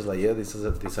fuck. And she was like, yeah, these are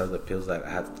the pills that I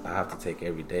have to take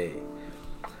every day.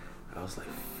 I was like,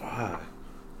 fuck.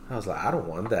 I was like, I don't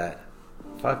want that.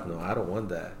 Fuck no, I don't want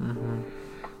that. Mm-hmm.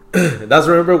 And that's,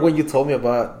 remember when you told me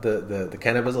about the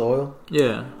cannabis oil?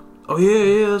 Yeah. Oh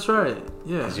yeah, that's right.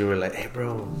 Yeah. 'Cause you were like, hey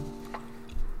bro,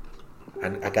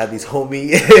 I got these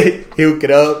homie, hook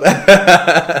it up.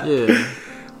 Yeah.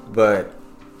 But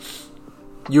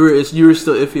you were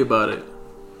still iffy about it.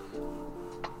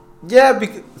 yeah,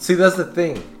 because see, that's the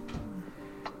thing.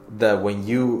 That when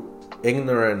you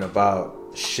ignorant about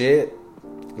shit,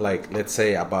 like let's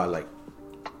say about like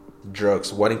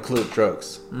drugs, what include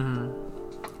drugs, Mm-hmm.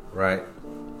 right?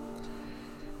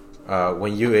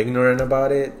 When you ignorant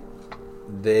about it,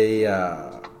 they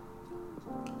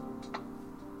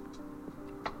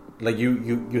like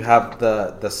you have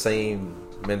the same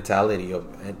mentality of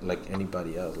like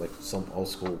anybody else, like some old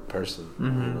school person.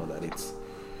 Mm-hmm. You know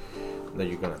that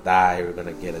you're gonna die, or you're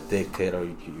gonna get addicted, or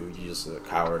you're just a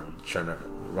coward trying to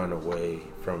run away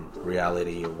from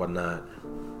reality or whatnot.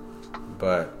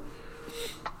 But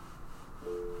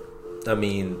I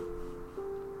mean,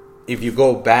 if you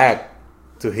go back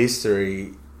to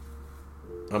history,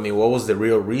 I mean, what was the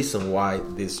real reason why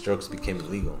these drugs became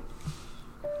illegal?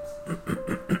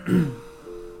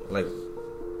 Like,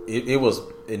 it was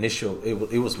initial.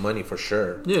 It was money for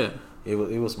sure. Yeah. It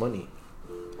was money.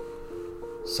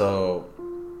 So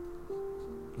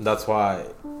that's why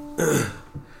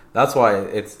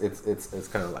it's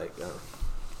kind of like.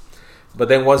 But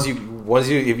then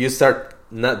if you start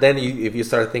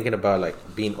thinking about like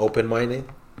being open minded,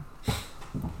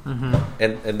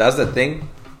 and that's the thing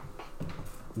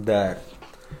that,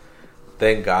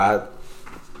 thank God,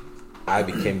 I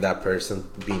became that person,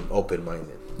 being open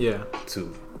minded. Yeah.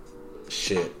 To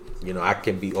shit, I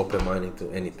can be open minded to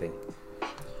anything.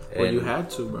 Well, you had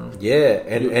to, bro. Yeah,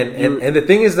 and the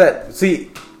thing is that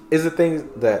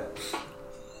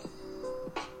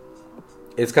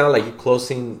it's kind of like you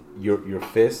closing your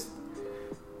fist,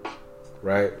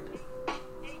 right?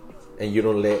 And you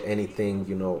don't let anything,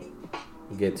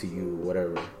 get to you,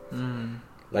 whatever.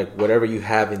 Like whatever you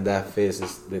have in that fist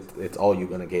it's all you're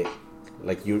gonna get.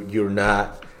 Like you're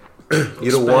not.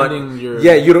 You don't want.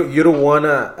 You don't want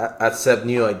to accept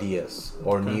new ideas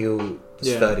or new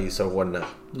studies or whatnot.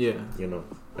 Yeah.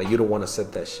 Like you don't want to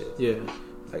accept that shit. Yeah.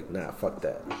 Like, nah, fuck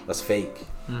that. That's fake.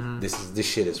 This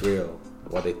shit is real.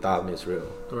 What they thought me is real.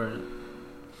 Right.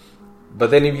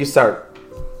 But then if you start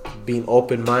being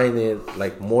open minded,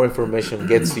 like more information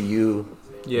gets to you.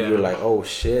 Yeah. You're like, oh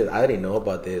shit, I didn't know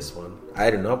about this one. I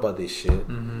didn't know about this shit.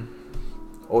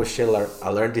 Oh shit, I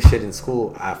learned this shit in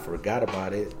school. I forgot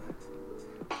about it.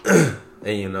 And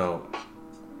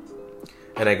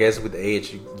and I guess with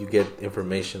age you get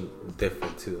information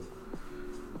different too.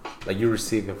 Like you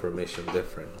receive information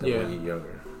different than when you're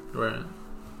younger. Right.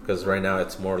 Because right now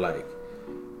it's more like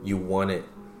you want it,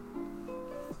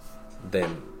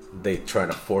 then they try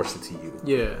to force it to you.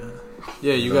 Yeah.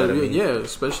 Yeah, you gotta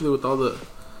especially with all the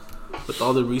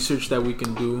research that we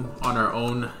can do on our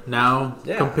own now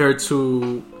compared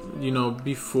to,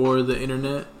 before the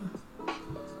internet.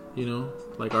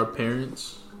 Like our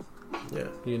parents. Yeah.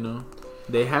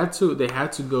 They had to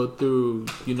go through,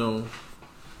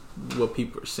 what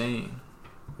people are saying.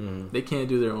 They can't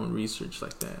do their own research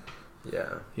like that.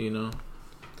 Yeah.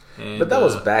 And, but that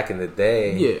was back in the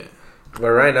day. Yeah.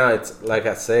 But right now it's like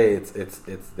I say, it's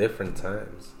different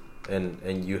times.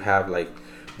 And you have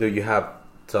you have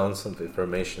tons of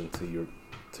information to your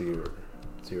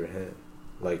head.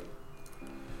 Like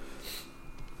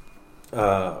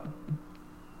I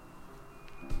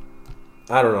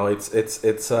don't know.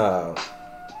 It's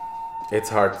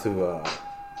hard to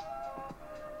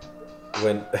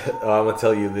when I'm gonna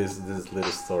tell you this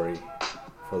little story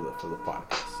for the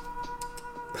podcast.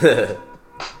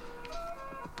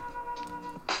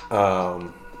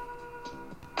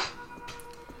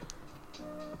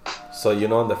 So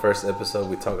in the first episode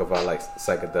we talk about like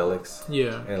psychedelics,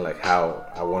 and like how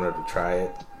I wanted to try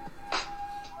it.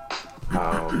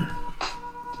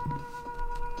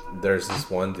 There's this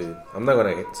one dude. I'm not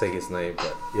gonna say his name,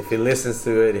 but if he listens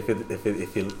to it, if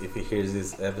he hears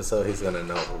this episode, he's gonna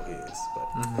know who he is.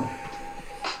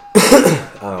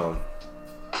 But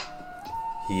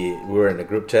we were in a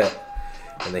group chat,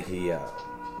 and then he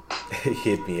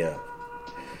hit me up.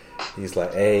 He's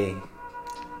like, "Hey,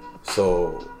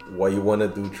 so why you wanna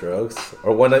do drugs?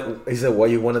 He said, why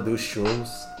you wanna do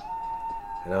shrooms?"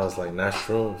 And I was like, "Not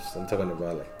shrooms. I'm talking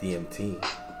about like DMT."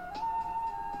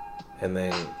 And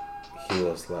then he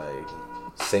was like,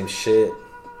 "Same shit.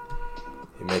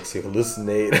 It makes you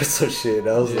hallucinate or some shit."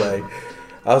 I was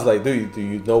like, "Dude, do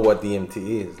you know what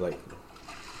DMT is?" Like,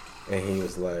 and he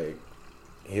was like,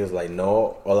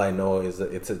 "No. All I know is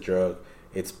that it's a drug.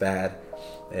 It's bad,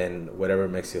 and whatever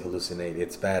makes you hallucinate,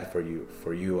 it's bad for you."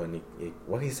 And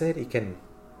what he said, it can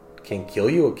kill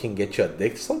you or can get you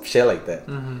addicted, some shit like that.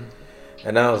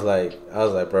 And I was like,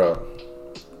 "Bro,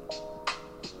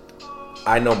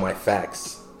 I know my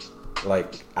facts.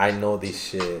 Like, I know this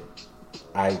shit.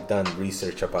 I've done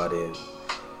research about it."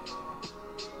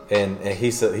 And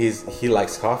he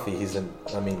likes coffee.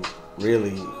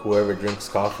 Really, whoever drinks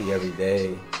coffee every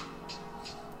day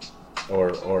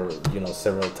or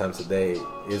several times a day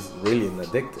is really an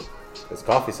addicted. Because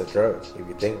coffee's a drug. If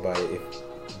you think about it, if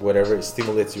whatever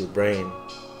stimulates your brain,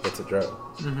 it's a drug.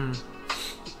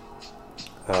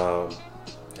 And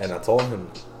I told him,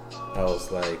 I was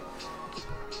like,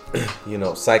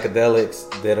 psychedelics,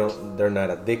 they're not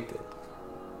addicted.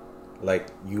 Like,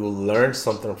 you learn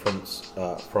something from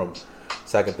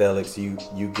psychedelics. You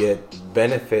get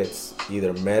benefits,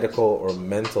 either medical or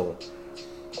mental,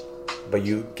 but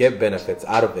you get benefits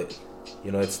out of it.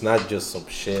 You know, it's not just some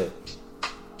shit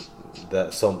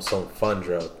that some fun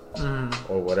drug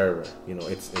or whatever. You know,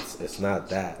 it's not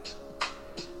that.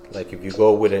 Like if you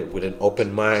go with it with an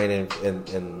open mind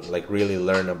and like really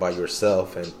learn about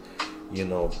yourself and, you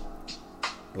know,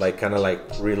 like kind of like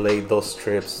relate those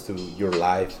trips to your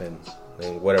life and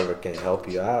whatever can help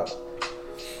you out.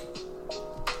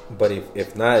 But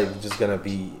if not, if you're just gonna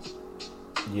be,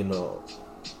 you know,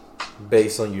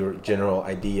 based on your general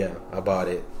idea about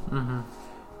it,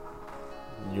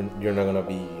 you're not gonna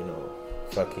be, you know,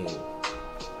 fucking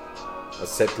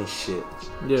accepting shit.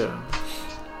 Yeah.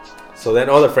 So then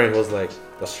other friend was like,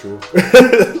 "That's true."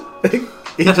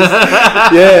 he just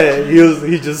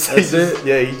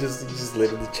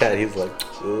lit in the chat. He's like,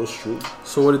 "Oh, that's true."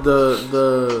 So what did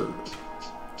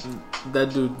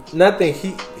that dude? Nothing.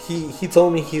 He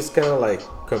told me he's kind of like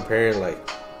comparing like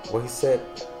what he said,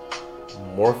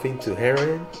 morphine to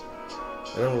heroin,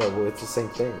 and I'm like, well, it's the same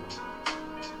thing.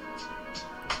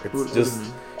 It's what just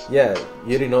yeah.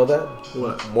 You didn't know that?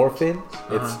 What? Morphine?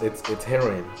 Uh-huh. It's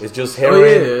heroin. It's just heroin.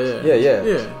 Oh, Yeah.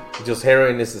 Yeah. It's just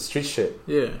heroin is the street shit.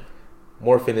 Yeah.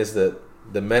 Morphine is the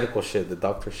medical shit, the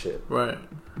doctor shit. Right.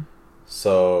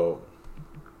 So,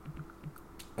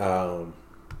 I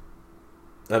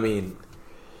mean,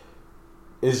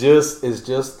 it's just.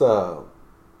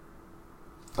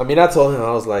 I mean, I told him,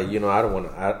 I was like, you know, I don't want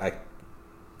to.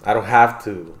 I don't have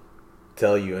to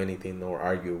tell you anything or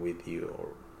argue with you or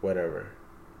whatever.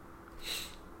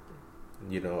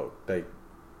 You know, like,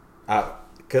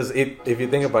 because if you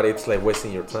think about it, it's like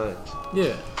wasting your time.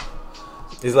 Yeah.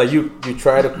 It's like you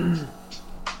try to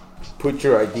put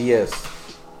your ideas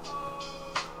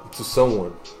to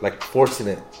someone, like forcing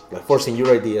your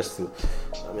ideas to.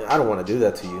 I mean, I don't want to do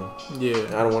that to you. Yeah.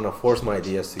 I don't want to force my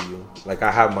ideas to you. Like,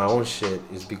 I have my own shit.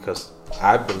 It's because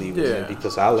I believe in it,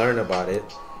 because I learned about it,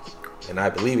 and I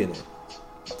believe in it.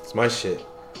 It's my shit.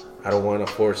 I don't want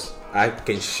to force. I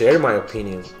can share my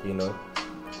opinion, you know.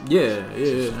 Yeah.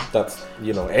 That's,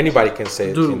 you know, anybody can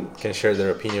say Dude. can share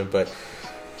their opinion, but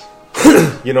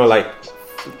you know, like,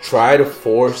 try to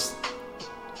force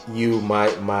you my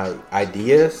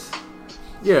ideas.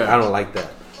 Yeah. I don't like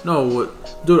that. No,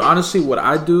 dude, honestly, what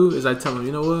I do is I tell them,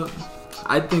 you know what?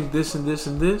 I think this and this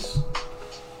and this,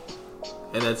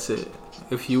 and that's it.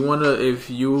 If you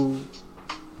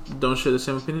don't share the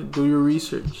same opinion, do your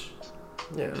research.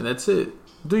 Yeah. And that's it.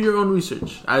 Do your own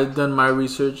research. I've done my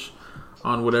research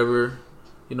on whatever,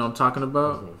 you know, I'm talking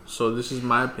about. So this is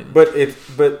my opinion. But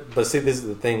see, this is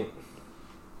the thing.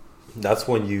 That's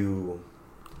when you,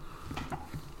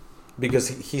 because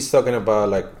he's talking about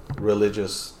like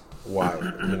religious. Why,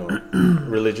 you know,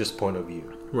 religious point of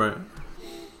view, right?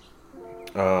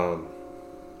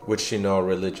 Which, you know,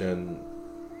 religion,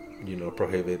 you know,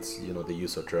 prohibits, you know, the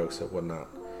use of drugs and whatnot,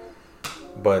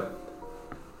 but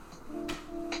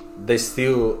they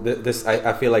still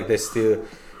I feel like they're still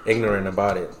ignorant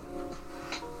about it,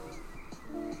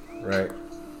 right?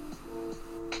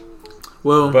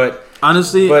 Well, but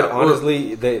honestly,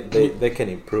 they can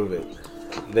improve it.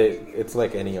 It's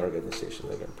like any organization,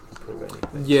 they can improve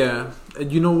anything. Yeah,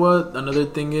 and you know what? Another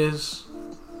thing is,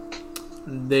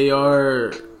 they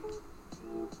are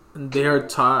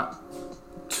taught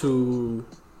to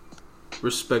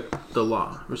respect the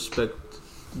law, respect,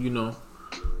 you know,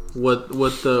 what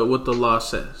the law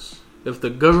says. If the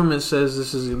government says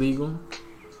this is illegal,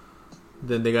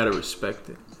 then they gotta respect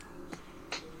it.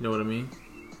 You know what I mean?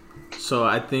 So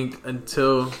I think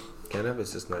until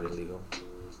cannabis is not illegal.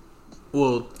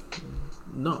 Well,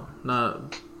 no,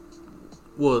 not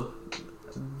well.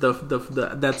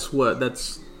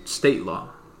 That's state law.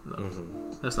 No,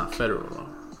 that's not federal law.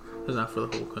 That's not for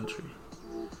the whole country.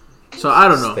 So I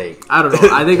don't know. State. I don't know.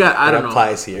 I think I don't know.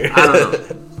 Applies here. I don't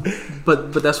know.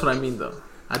 But that's what I mean, though.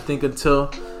 I think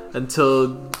until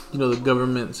you know the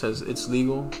government says it's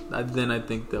legal, then I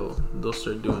think they'll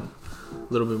start doing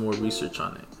a little bit more research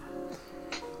on it.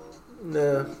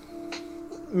 Nah,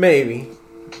 maybe,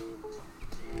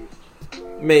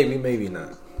 maybe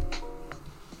not.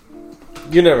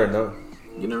 You never know.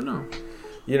 You never know.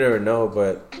 You never know,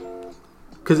 but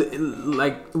because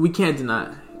like we can't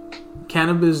deny,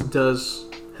 cannabis does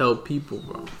help people,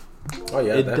 bro. Oh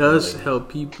yeah, it does help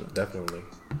people. Definitely.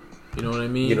 You know what I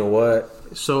mean? You know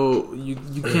what? So you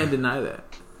can't deny that.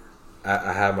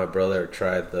 I had my brother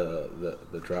try the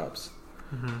drops,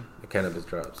 the cannabis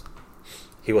drops.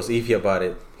 He was iffy about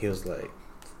it. He was like,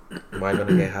 "Am I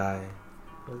gonna get high?"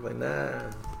 I was like, "Nah,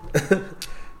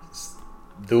 just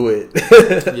do it.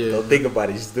 Yeah. Don't think about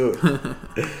it. Just do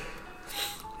it."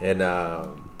 And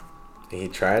he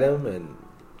tried them, and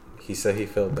he said he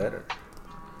felt better.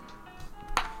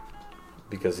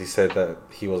 because he said that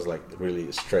he was like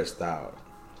really stressed out,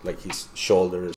 like his shoulders